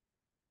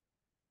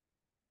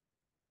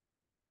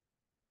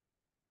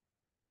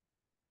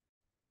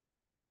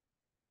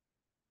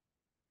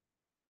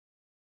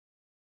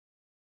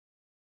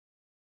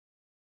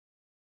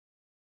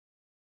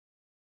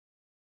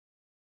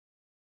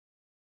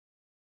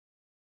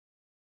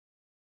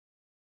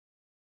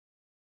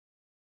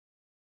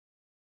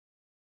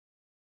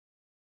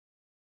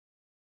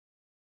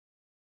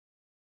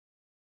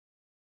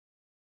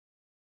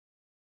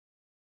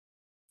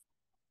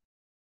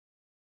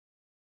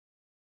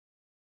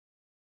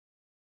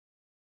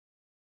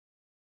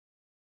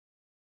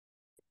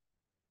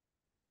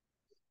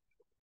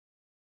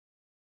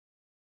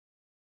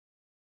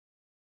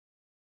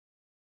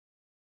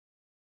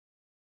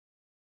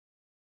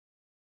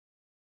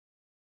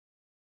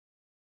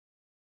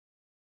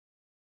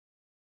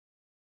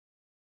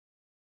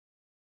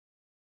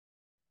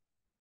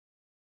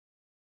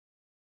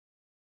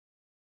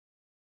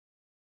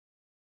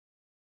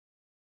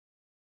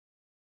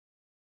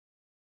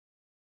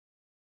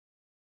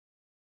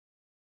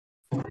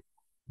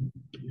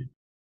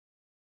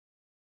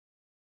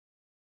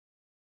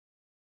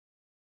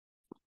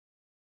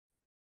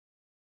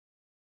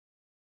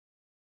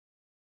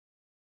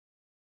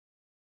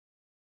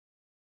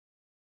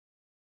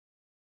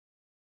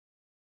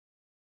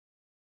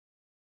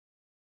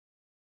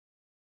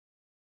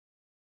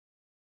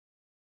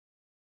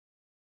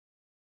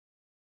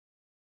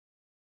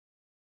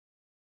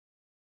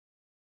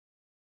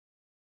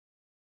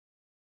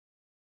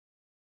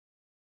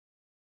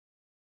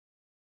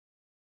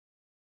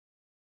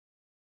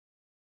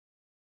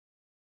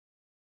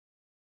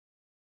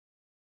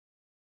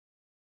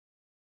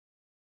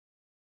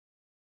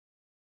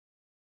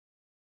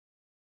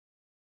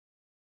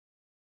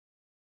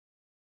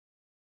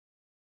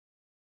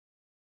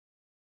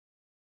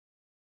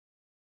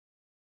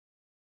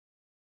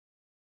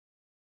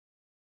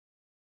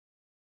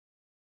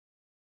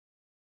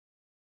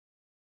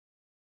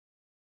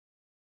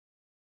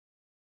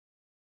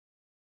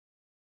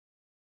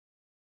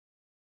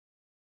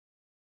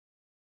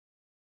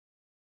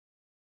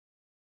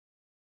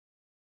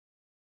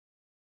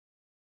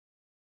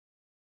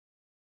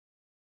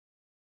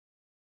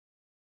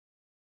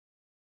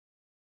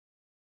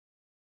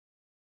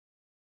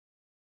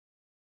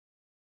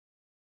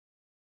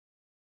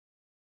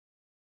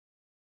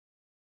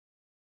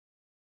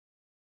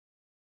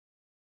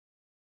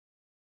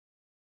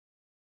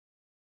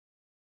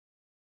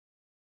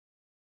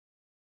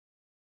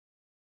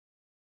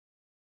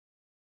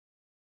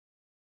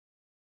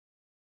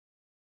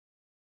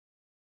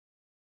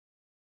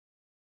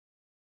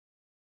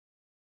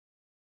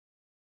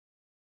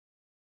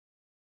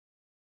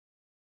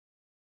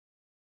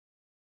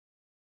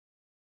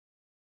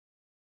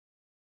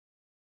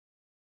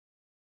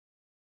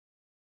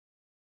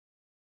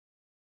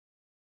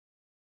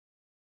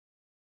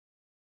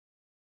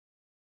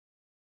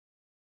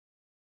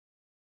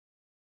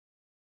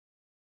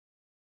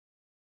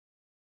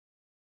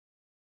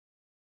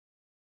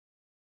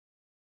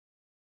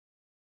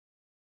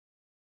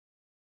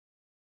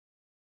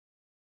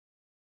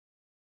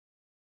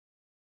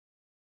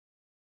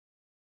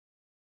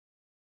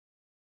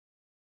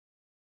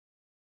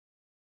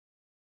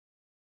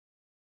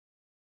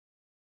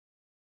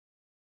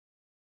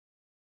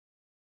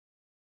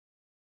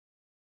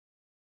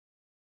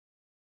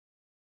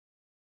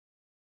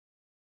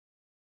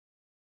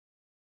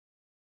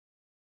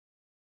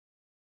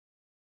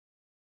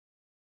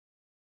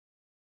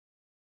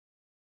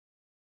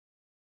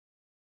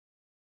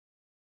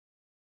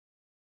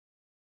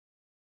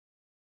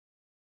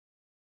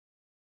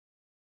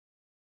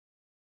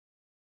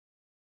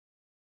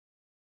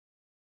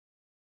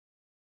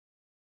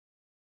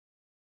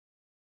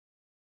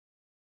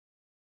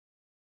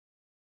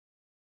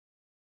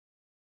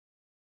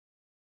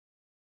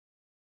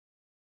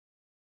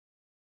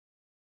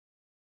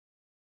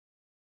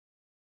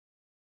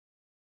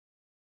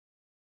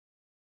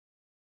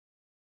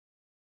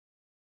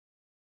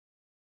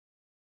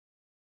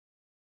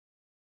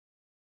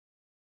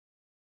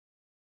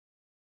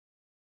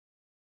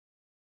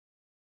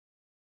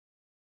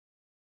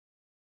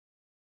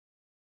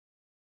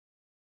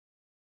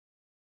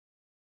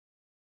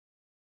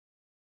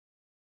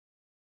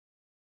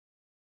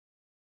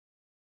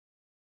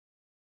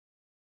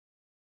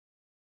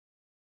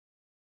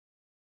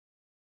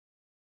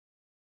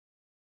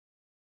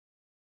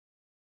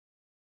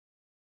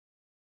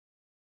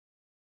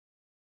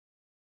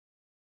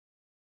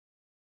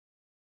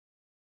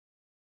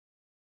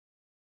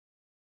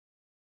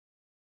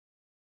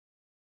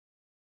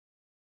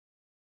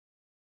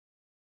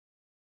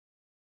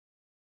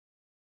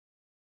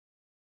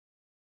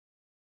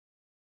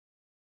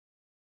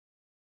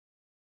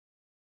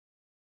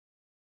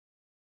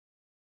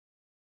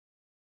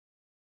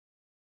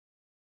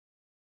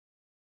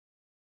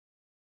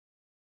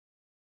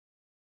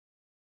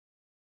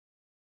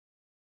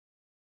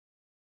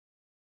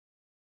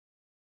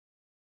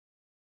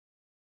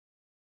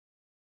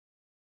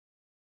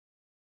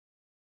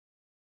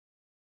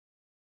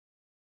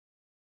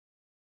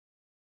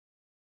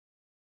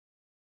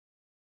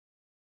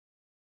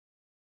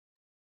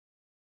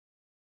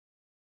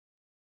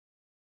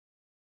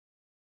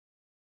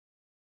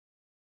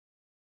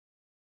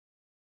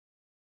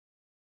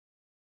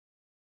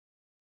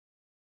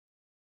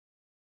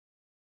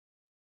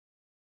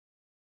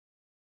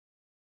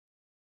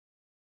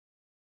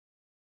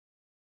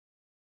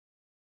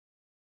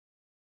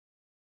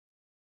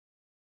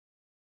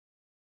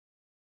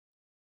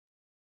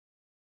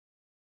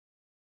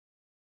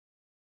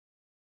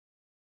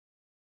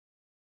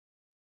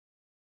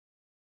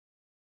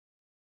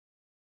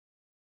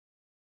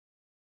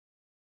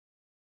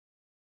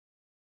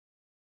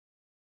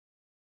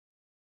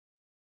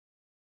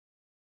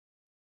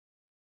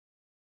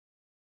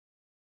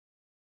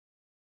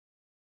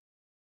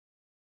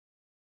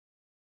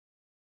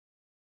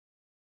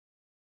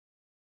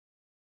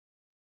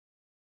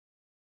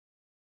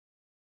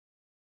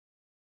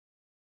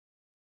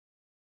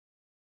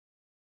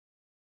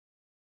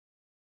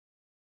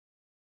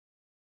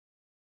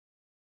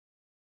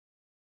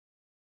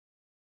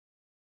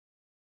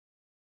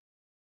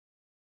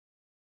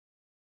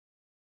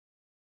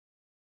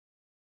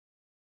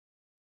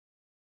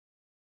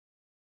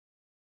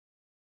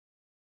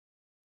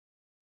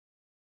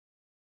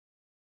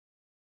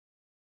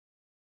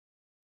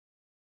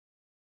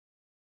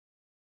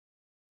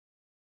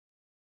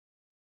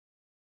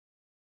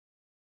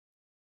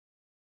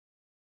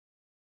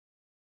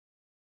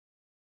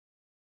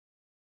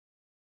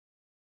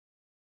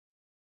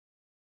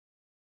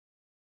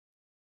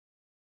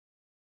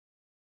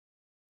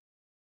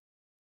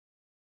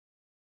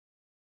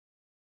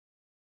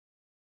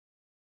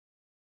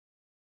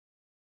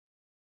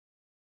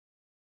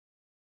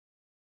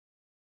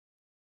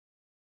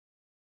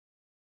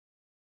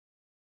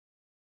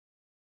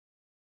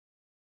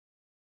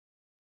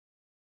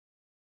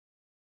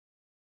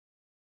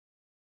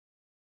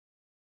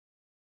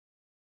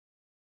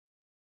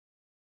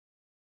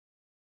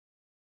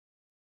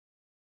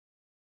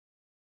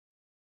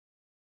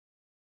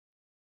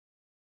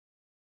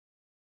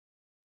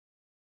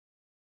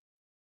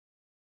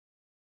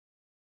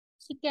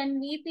 She can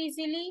weep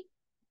easily.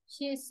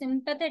 She is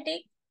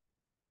sympathetic.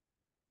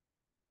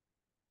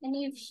 And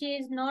if she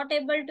is not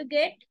able to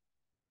get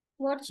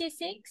what she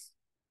seeks,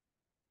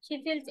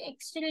 she feels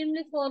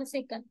extremely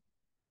forsaken,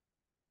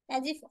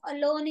 as if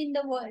alone in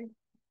the world.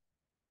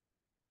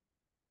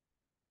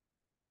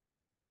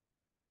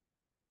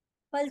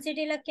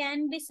 Pulsatilla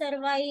can be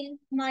servile,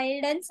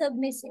 mild, and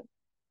submissive.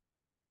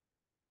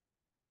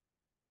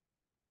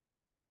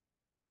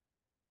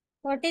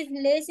 What is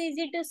less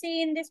easy to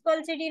see in this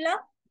pulsatilla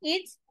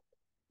is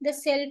the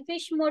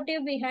selfish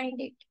motive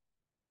behind it.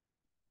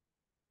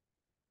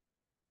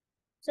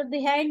 So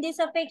behind this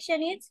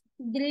affection is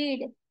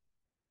greed,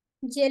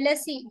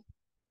 jealousy,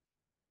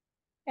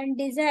 and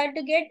desire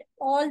to get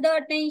all the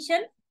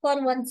attention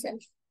for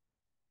oneself.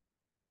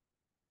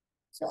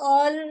 So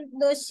all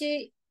those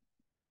she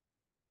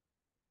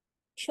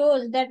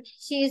shows that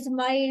she is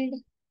mild,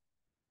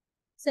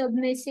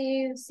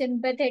 submissive,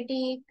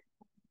 sympathetic,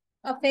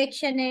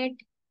 affectionate.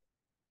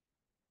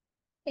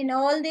 In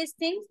all these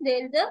things,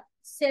 there is a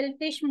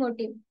selfish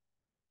motive.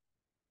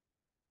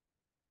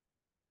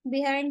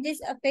 Behind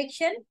this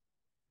affection,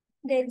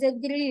 there is a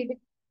greed,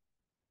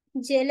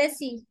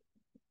 jealousy,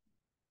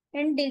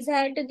 and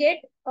desire to get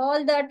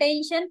all the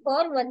attention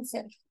for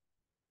oneself.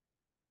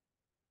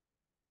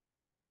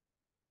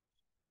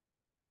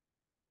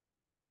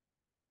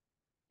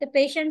 The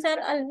patients are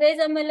always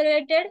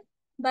ameliorated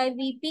by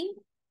weeping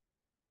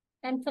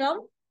and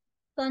from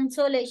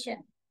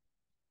consolation,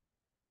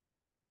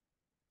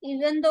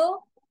 even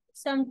though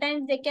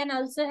sometimes they can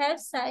also have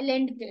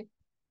silent grief.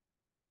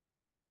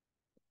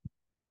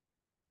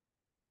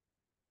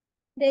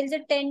 There is a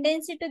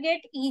tendency to get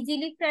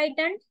easily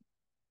frightened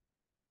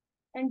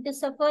and to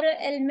suffer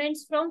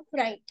ailments from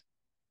fright.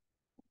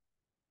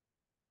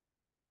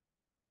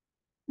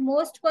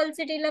 Most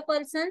pulsatilla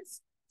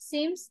persons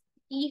seems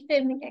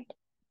effeminate.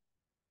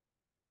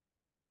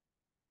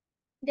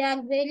 They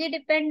are very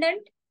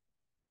dependent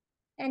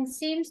and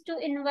seems to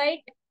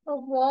invite a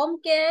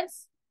warm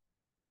cares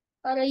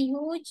or a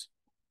huge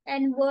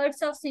and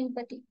words of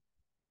sympathy.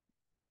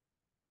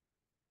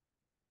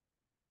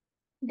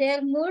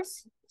 Their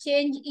moods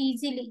change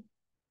easily.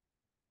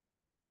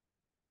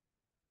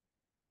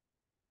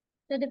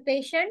 So the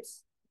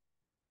patients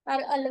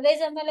are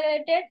always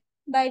ameliorated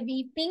by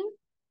weeping,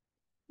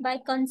 by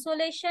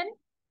consolation,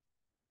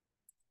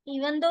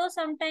 even though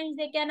sometimes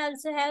they can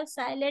also have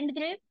silent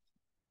grief.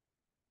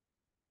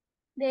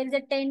 There is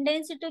a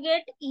tendency to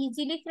get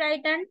easily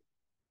frightened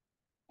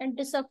and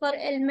to suffer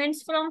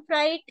ailments from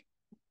fright.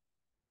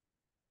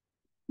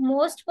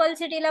 Most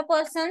pulsatilla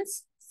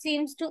persons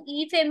seems to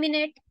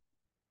effeminate.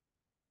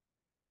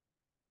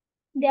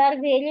 They are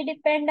very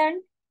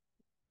dependent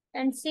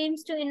and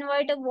seems to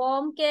invite a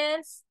warm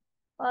cares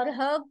or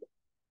hug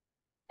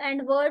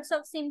and words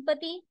of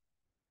sympathy,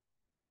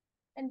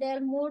 and their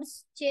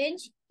moods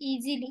change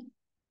easily.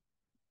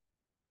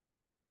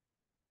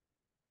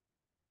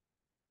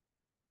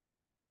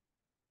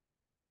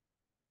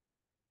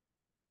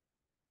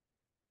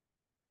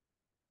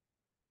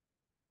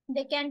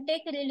 They can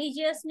take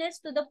religiousness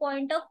to the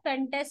point of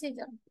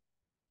fantasism.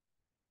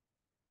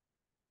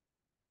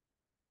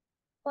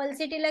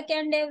 Pulsatilla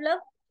can develop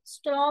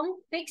strong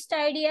fixed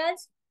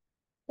ideas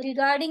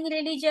regarding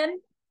religion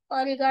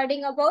or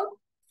regarding about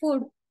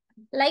food,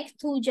 like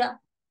thuja,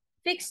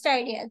 fixed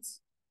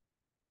ideas.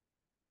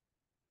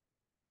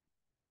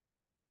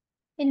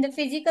 In the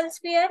physical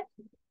sphere,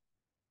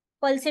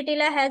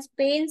 pulsatilla has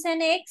pains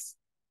and aches,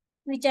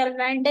 which are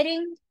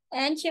wandering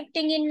and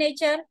shifting in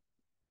nature,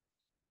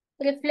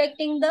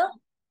 reflecting the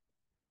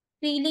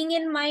feeling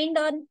in mind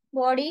or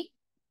body,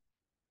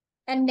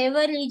 and never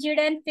rigid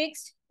and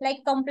fixed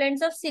like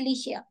complaints of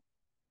cilicia.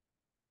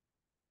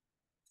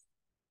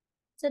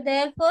 So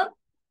therefore,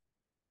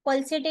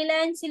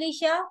 pulsatilla and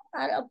cilicia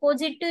are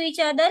opposite to each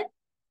other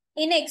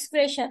in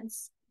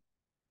expressions,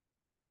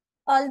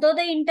 although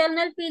the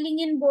internal feeling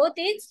in both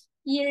is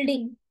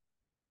yielding.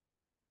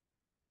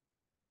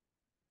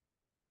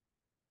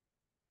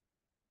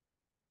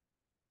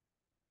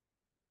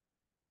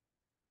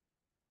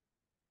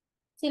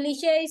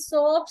 Cilicia is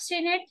so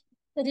obstinate,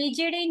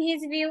 rigid in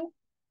his view,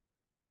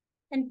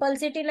 and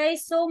pulsatilla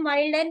is so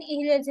mild and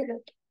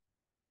irresolute.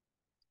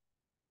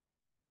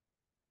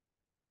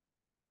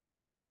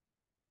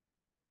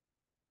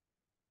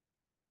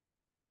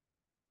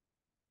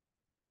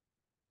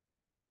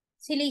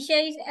 Cilicia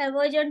is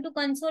aversion to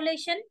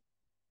consolation,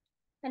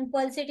 and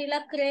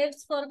pulsatilla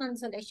craves for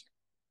consolation.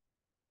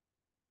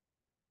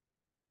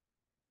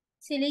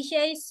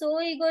 Cilicia is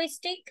so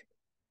egoistic,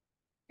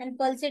 and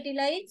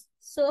pulsatilla is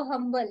so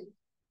humble.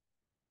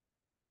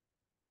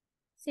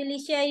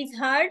 Cilicia is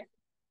hard,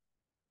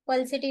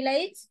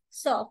 pulsatilla is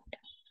soft.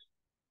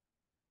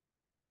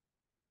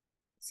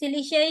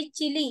 Cilicia is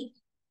chilly,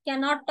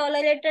 cannot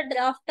tolerate a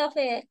draft of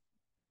air,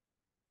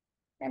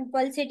 and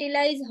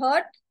pulsatilla is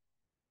hot,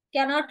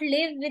 cannot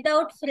live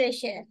without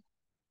fresh air.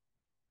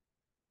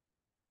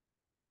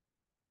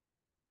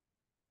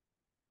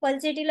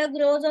 Pulsatilla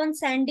grows on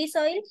sandy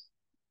soil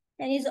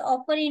and is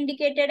often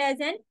indicated as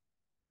an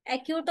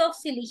acute of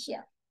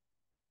cilicia.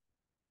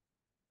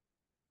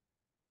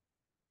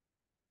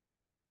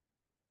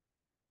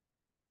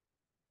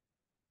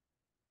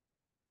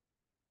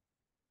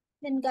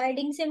 Then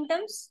guiding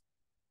symptoms.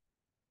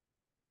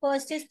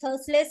 First is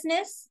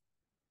thirstlessness.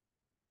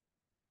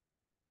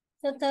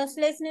 So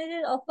thirstlessness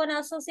is often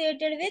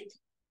associated with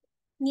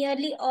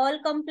nearly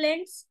all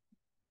complaints.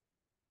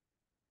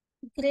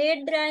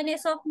 Great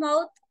dryness of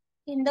mouth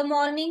in the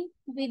morning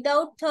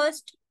without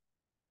thirst,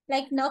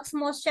 like nux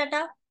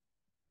moscata.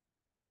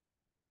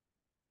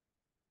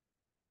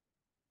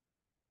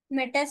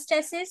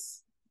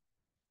 Metastasis.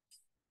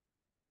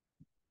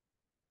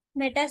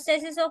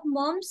 Metastasis of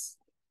mumps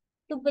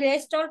to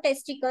breast or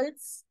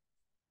testicles.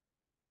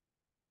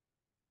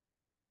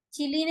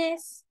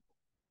 Chilliness.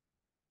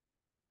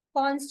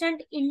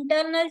 Constant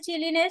internal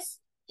chilliness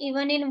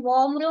even in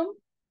warm room,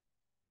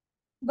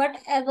 but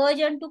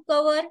aversion to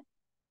cover.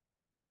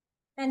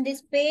 And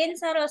these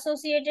pains are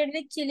associated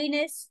with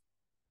chilliness.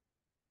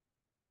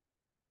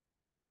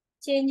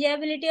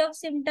 Changeability of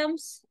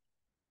symptoms.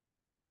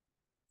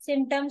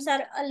 Symptoms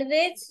are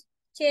always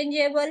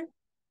changeable.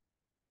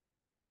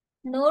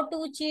 No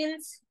two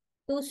chills,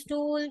 two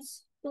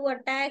stools, two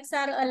attacks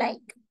are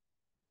alike.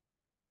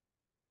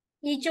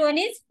 Each one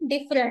is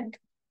different.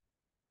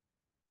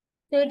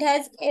 So it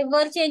has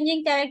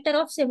ever-changing character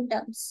of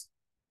symptoms.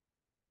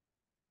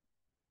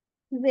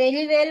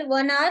 Very well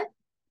 1 hour,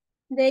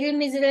 very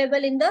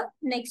miserable in the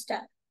next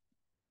hour.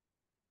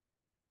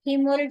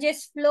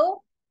 Hemorrhages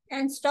flow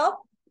and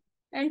stop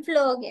and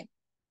flow again.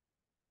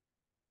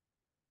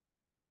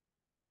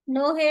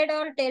 No head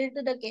or tail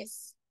to the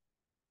case.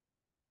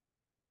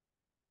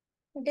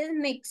 It is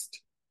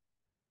mixed.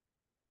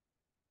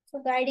 So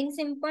guiding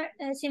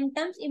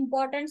symptoms,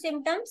 important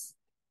symptoms,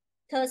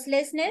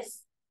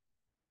 thirstlessness.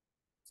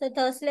 So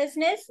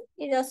thirstlessness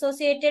is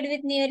associated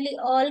with nearly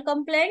all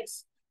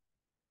complaints.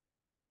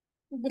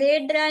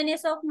 Great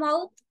dryness of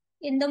mouth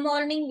in the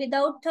morning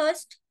without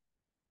thirst.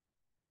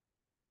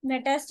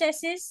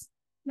 Metastasis.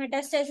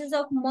 Metastasis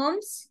of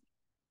mumps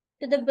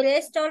to the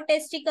breast or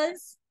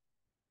testicles.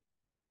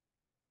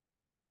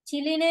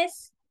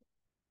 Chilliness.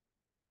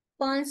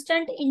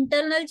 Constant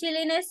internal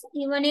chilliness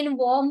even in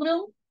warm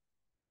room,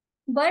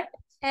 but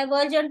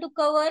aversion to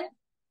cover,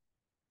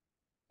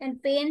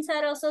 and pains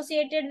are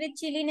associated with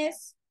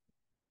chilliness.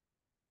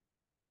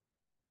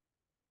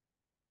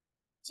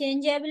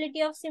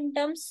 Changeability of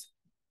symptoms.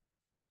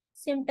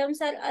 Symptoms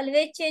are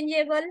always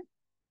changeable.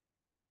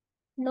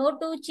 No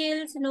two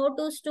chills, no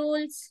two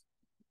stools,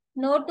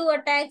 no two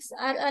attacks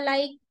are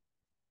alike.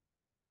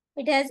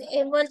 It has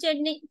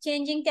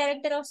ever-changing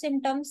character of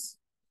symptoms.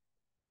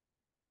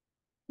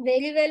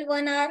 Very well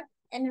 1 hour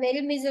and very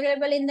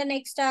miserable in the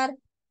next hour.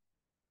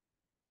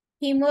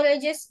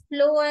 Hemorrhages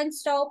flow and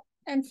stop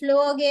and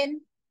flow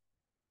again.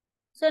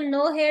 So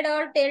no head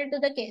or tail to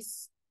the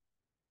case.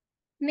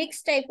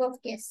 Mixed type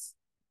of case.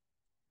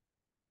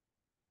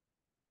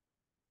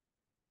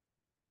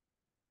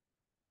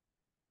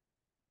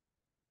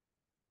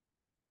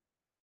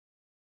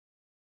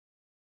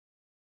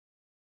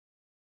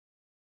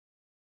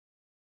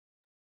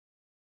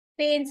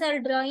 Pains are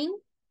drawing,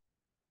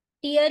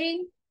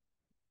 tearing,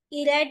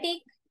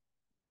 erratic.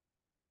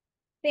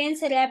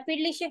 Pains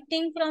rapidly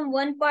shifting from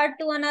one part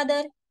to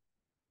another,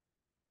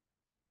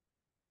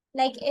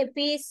 like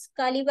Apis,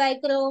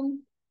 Calibicrome,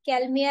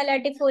 Calmia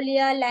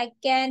latifolia,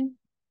 Laccan,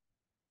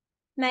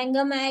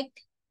 Mangum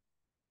act.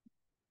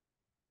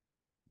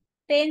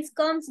 Pains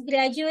comes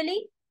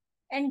gradually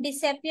and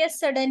disappears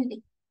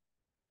suddenly,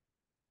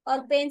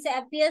 or pains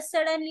appears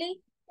suddenly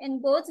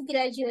and goes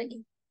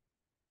gradually.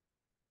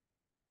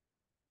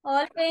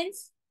 All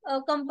pains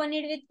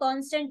accompanied with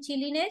constant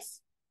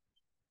chilliness,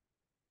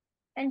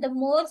 and the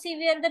more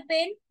severe the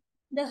pain,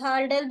 the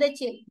harder the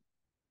chill.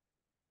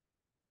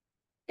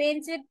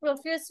 Pains with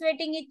profuse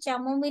sweating is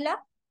chamomilla.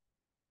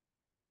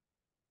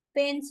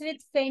 Pains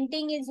with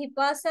fainting is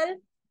hipasal.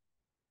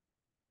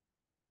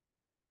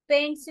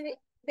 Pains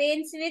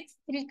with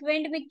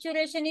frequent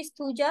micturition is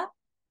thuja.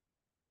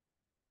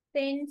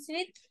 Pains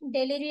with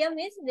delirium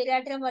is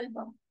veratrum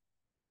album.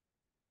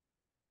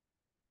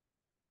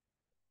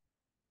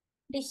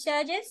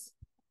 Discharges: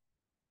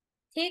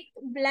 thick,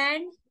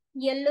 bland,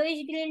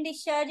 yellowish green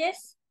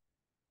discharges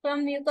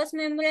from mucous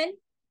membrane.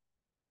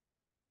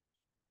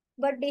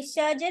 But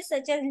discharges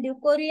such as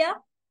leukorrhea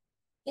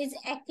is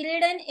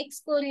acrid and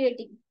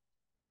excoriating.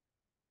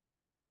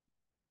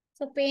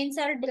 So pains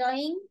are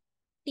drawing,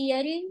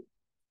 tearing,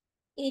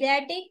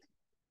 erratic,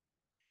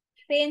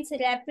 pains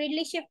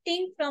rapidly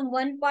shifting from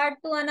one part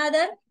to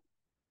another.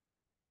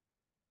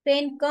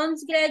 Pain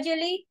comes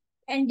gradually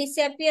and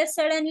disappears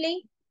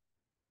suddenly,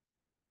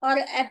 or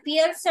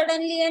appears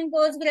suddenly and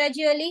goes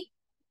gradually.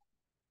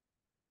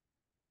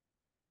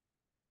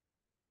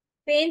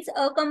 Pains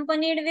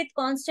accompanied with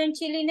constant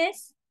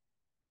chilliness,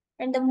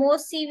 and the more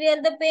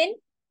severe the pain,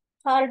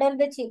 harder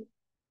the chill.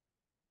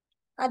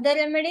 Other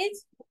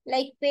remedies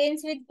like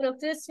pains with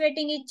profuse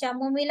sweating is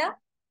chamomilla,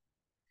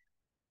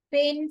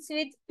 pains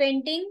with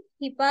fainting,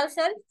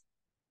 hipalsal,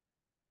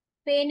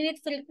 pain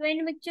with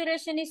frequent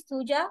micturition is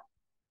thuja,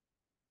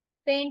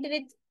 pain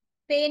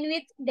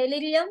with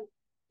delirium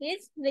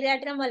is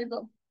veratrum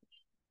album.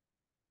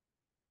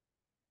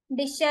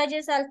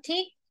 Discharges are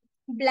thick,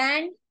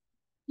 bland,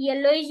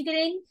 yellowish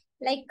green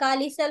like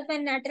kali sulf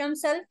and natrum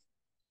sulf,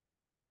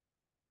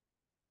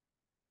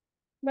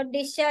 but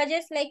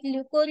discharges like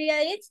leukorrhea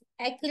is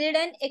acrid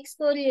and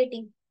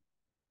excoriating.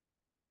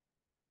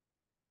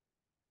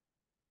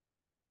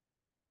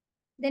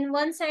 Then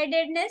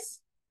one-sidedness.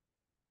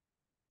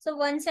 So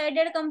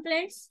one-sided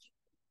complaints,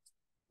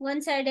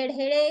 one-sided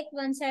headache,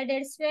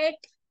 one-sided sweat,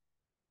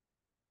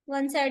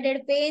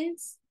 one-sided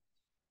pains,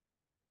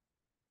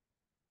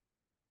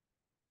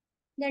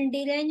 then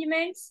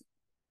derangements,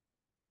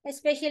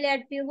 especially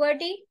at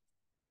puberty.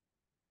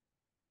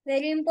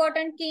 Very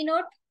important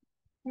keynote,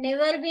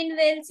 never been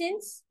well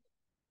since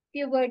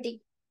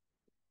puberty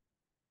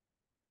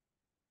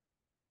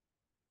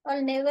or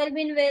never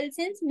been well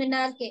since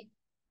menarche.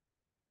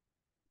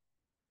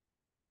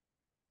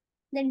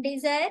 Then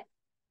desire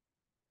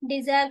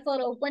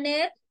for open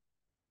air,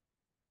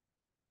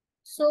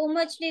 so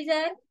much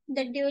desire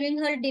that during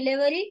her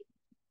delivery,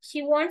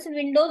 she wants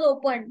windows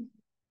opened,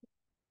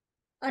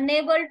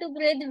 unable to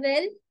breathe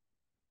well,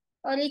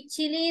 or is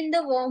chilly in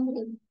the warm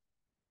room.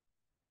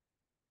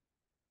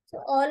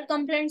 So all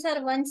complaints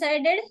are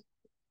one-sided,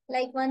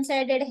 like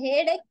one-sided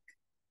headache,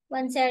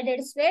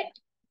 one-sided sweat,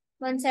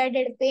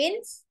 one-sided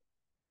pains,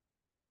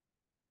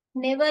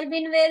 never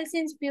been well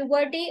since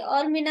puberty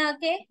or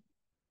menarche,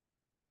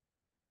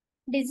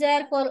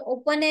 desire for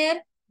open air,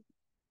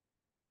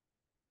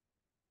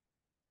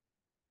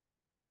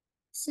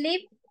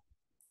 sleep,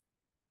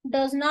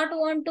 does not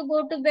want to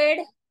go to bed,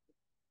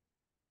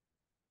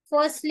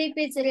 first sleep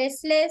is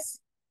restless,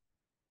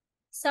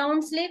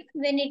 sound sleep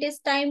when it is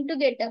time to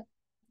get up,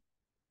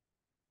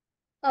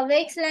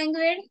 awakes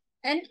languid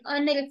and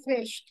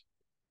unrefreshed,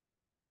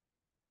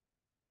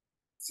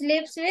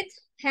 sleeps with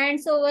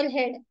hands over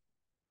head,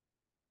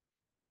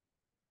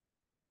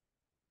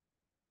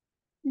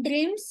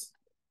 dreams,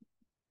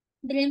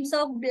 dreams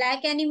of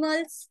black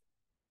animals,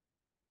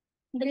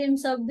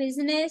 dreams of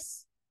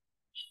business,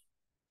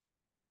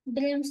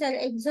 dreams are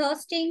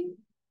exhausting,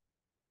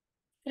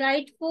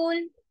 frightful,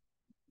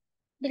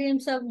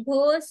 dreams of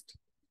ghost,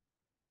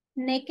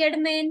 naked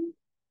men,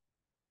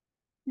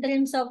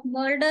 dreams of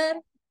murder,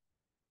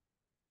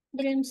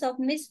 dreams of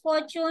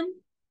misfortune,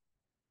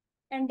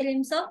 and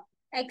dreams of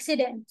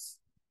accidents.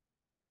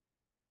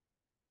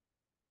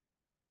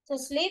 So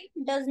sleep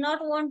does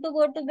not want to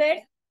go to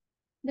bed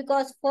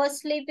because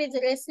first sleep is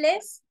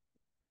restless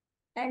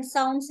and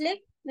sound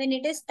sleep when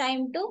it is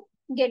time to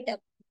get up.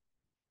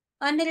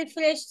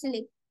 Unrefreshed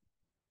sleep,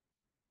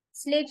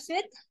 sleeps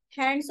with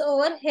hands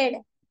over head,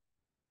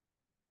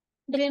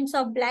 dreams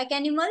of black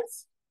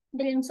animals,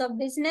 dreams of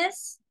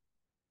business,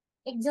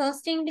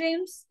 exhausting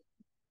dreams,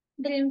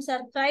 dreams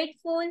are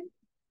frightful,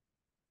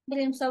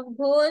 dreams of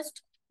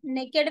ghost,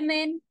 naked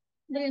men,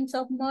 dreams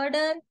of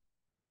murder,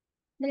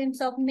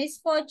 dreams of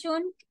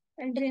misfortune,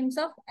 and dreams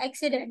of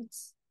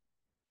accidents.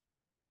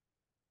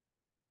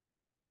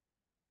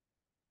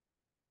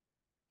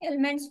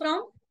 Ailments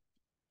from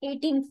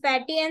eating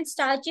fatty and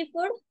starchy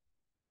food,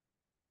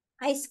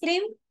 ice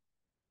cream,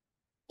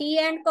 tea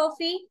and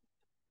coffee,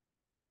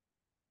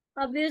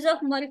 abuse of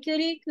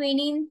mercury,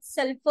 quinine,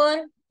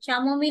 sulfur,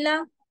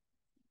 chamomilla,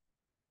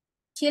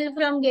 chill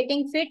from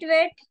getting fit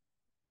wet,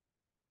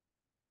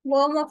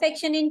 worm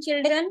affection in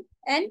children,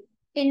 and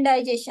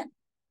indigestion.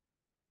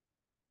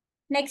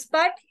 Next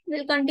part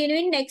will continue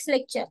in next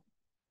lecture.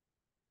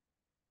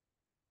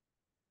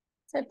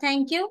 So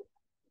thank you.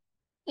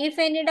 If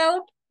any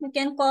doubt, you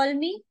can call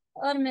me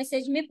or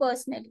message me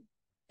personally.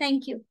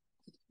 Thank you.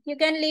 You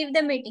can leave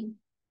the meeting.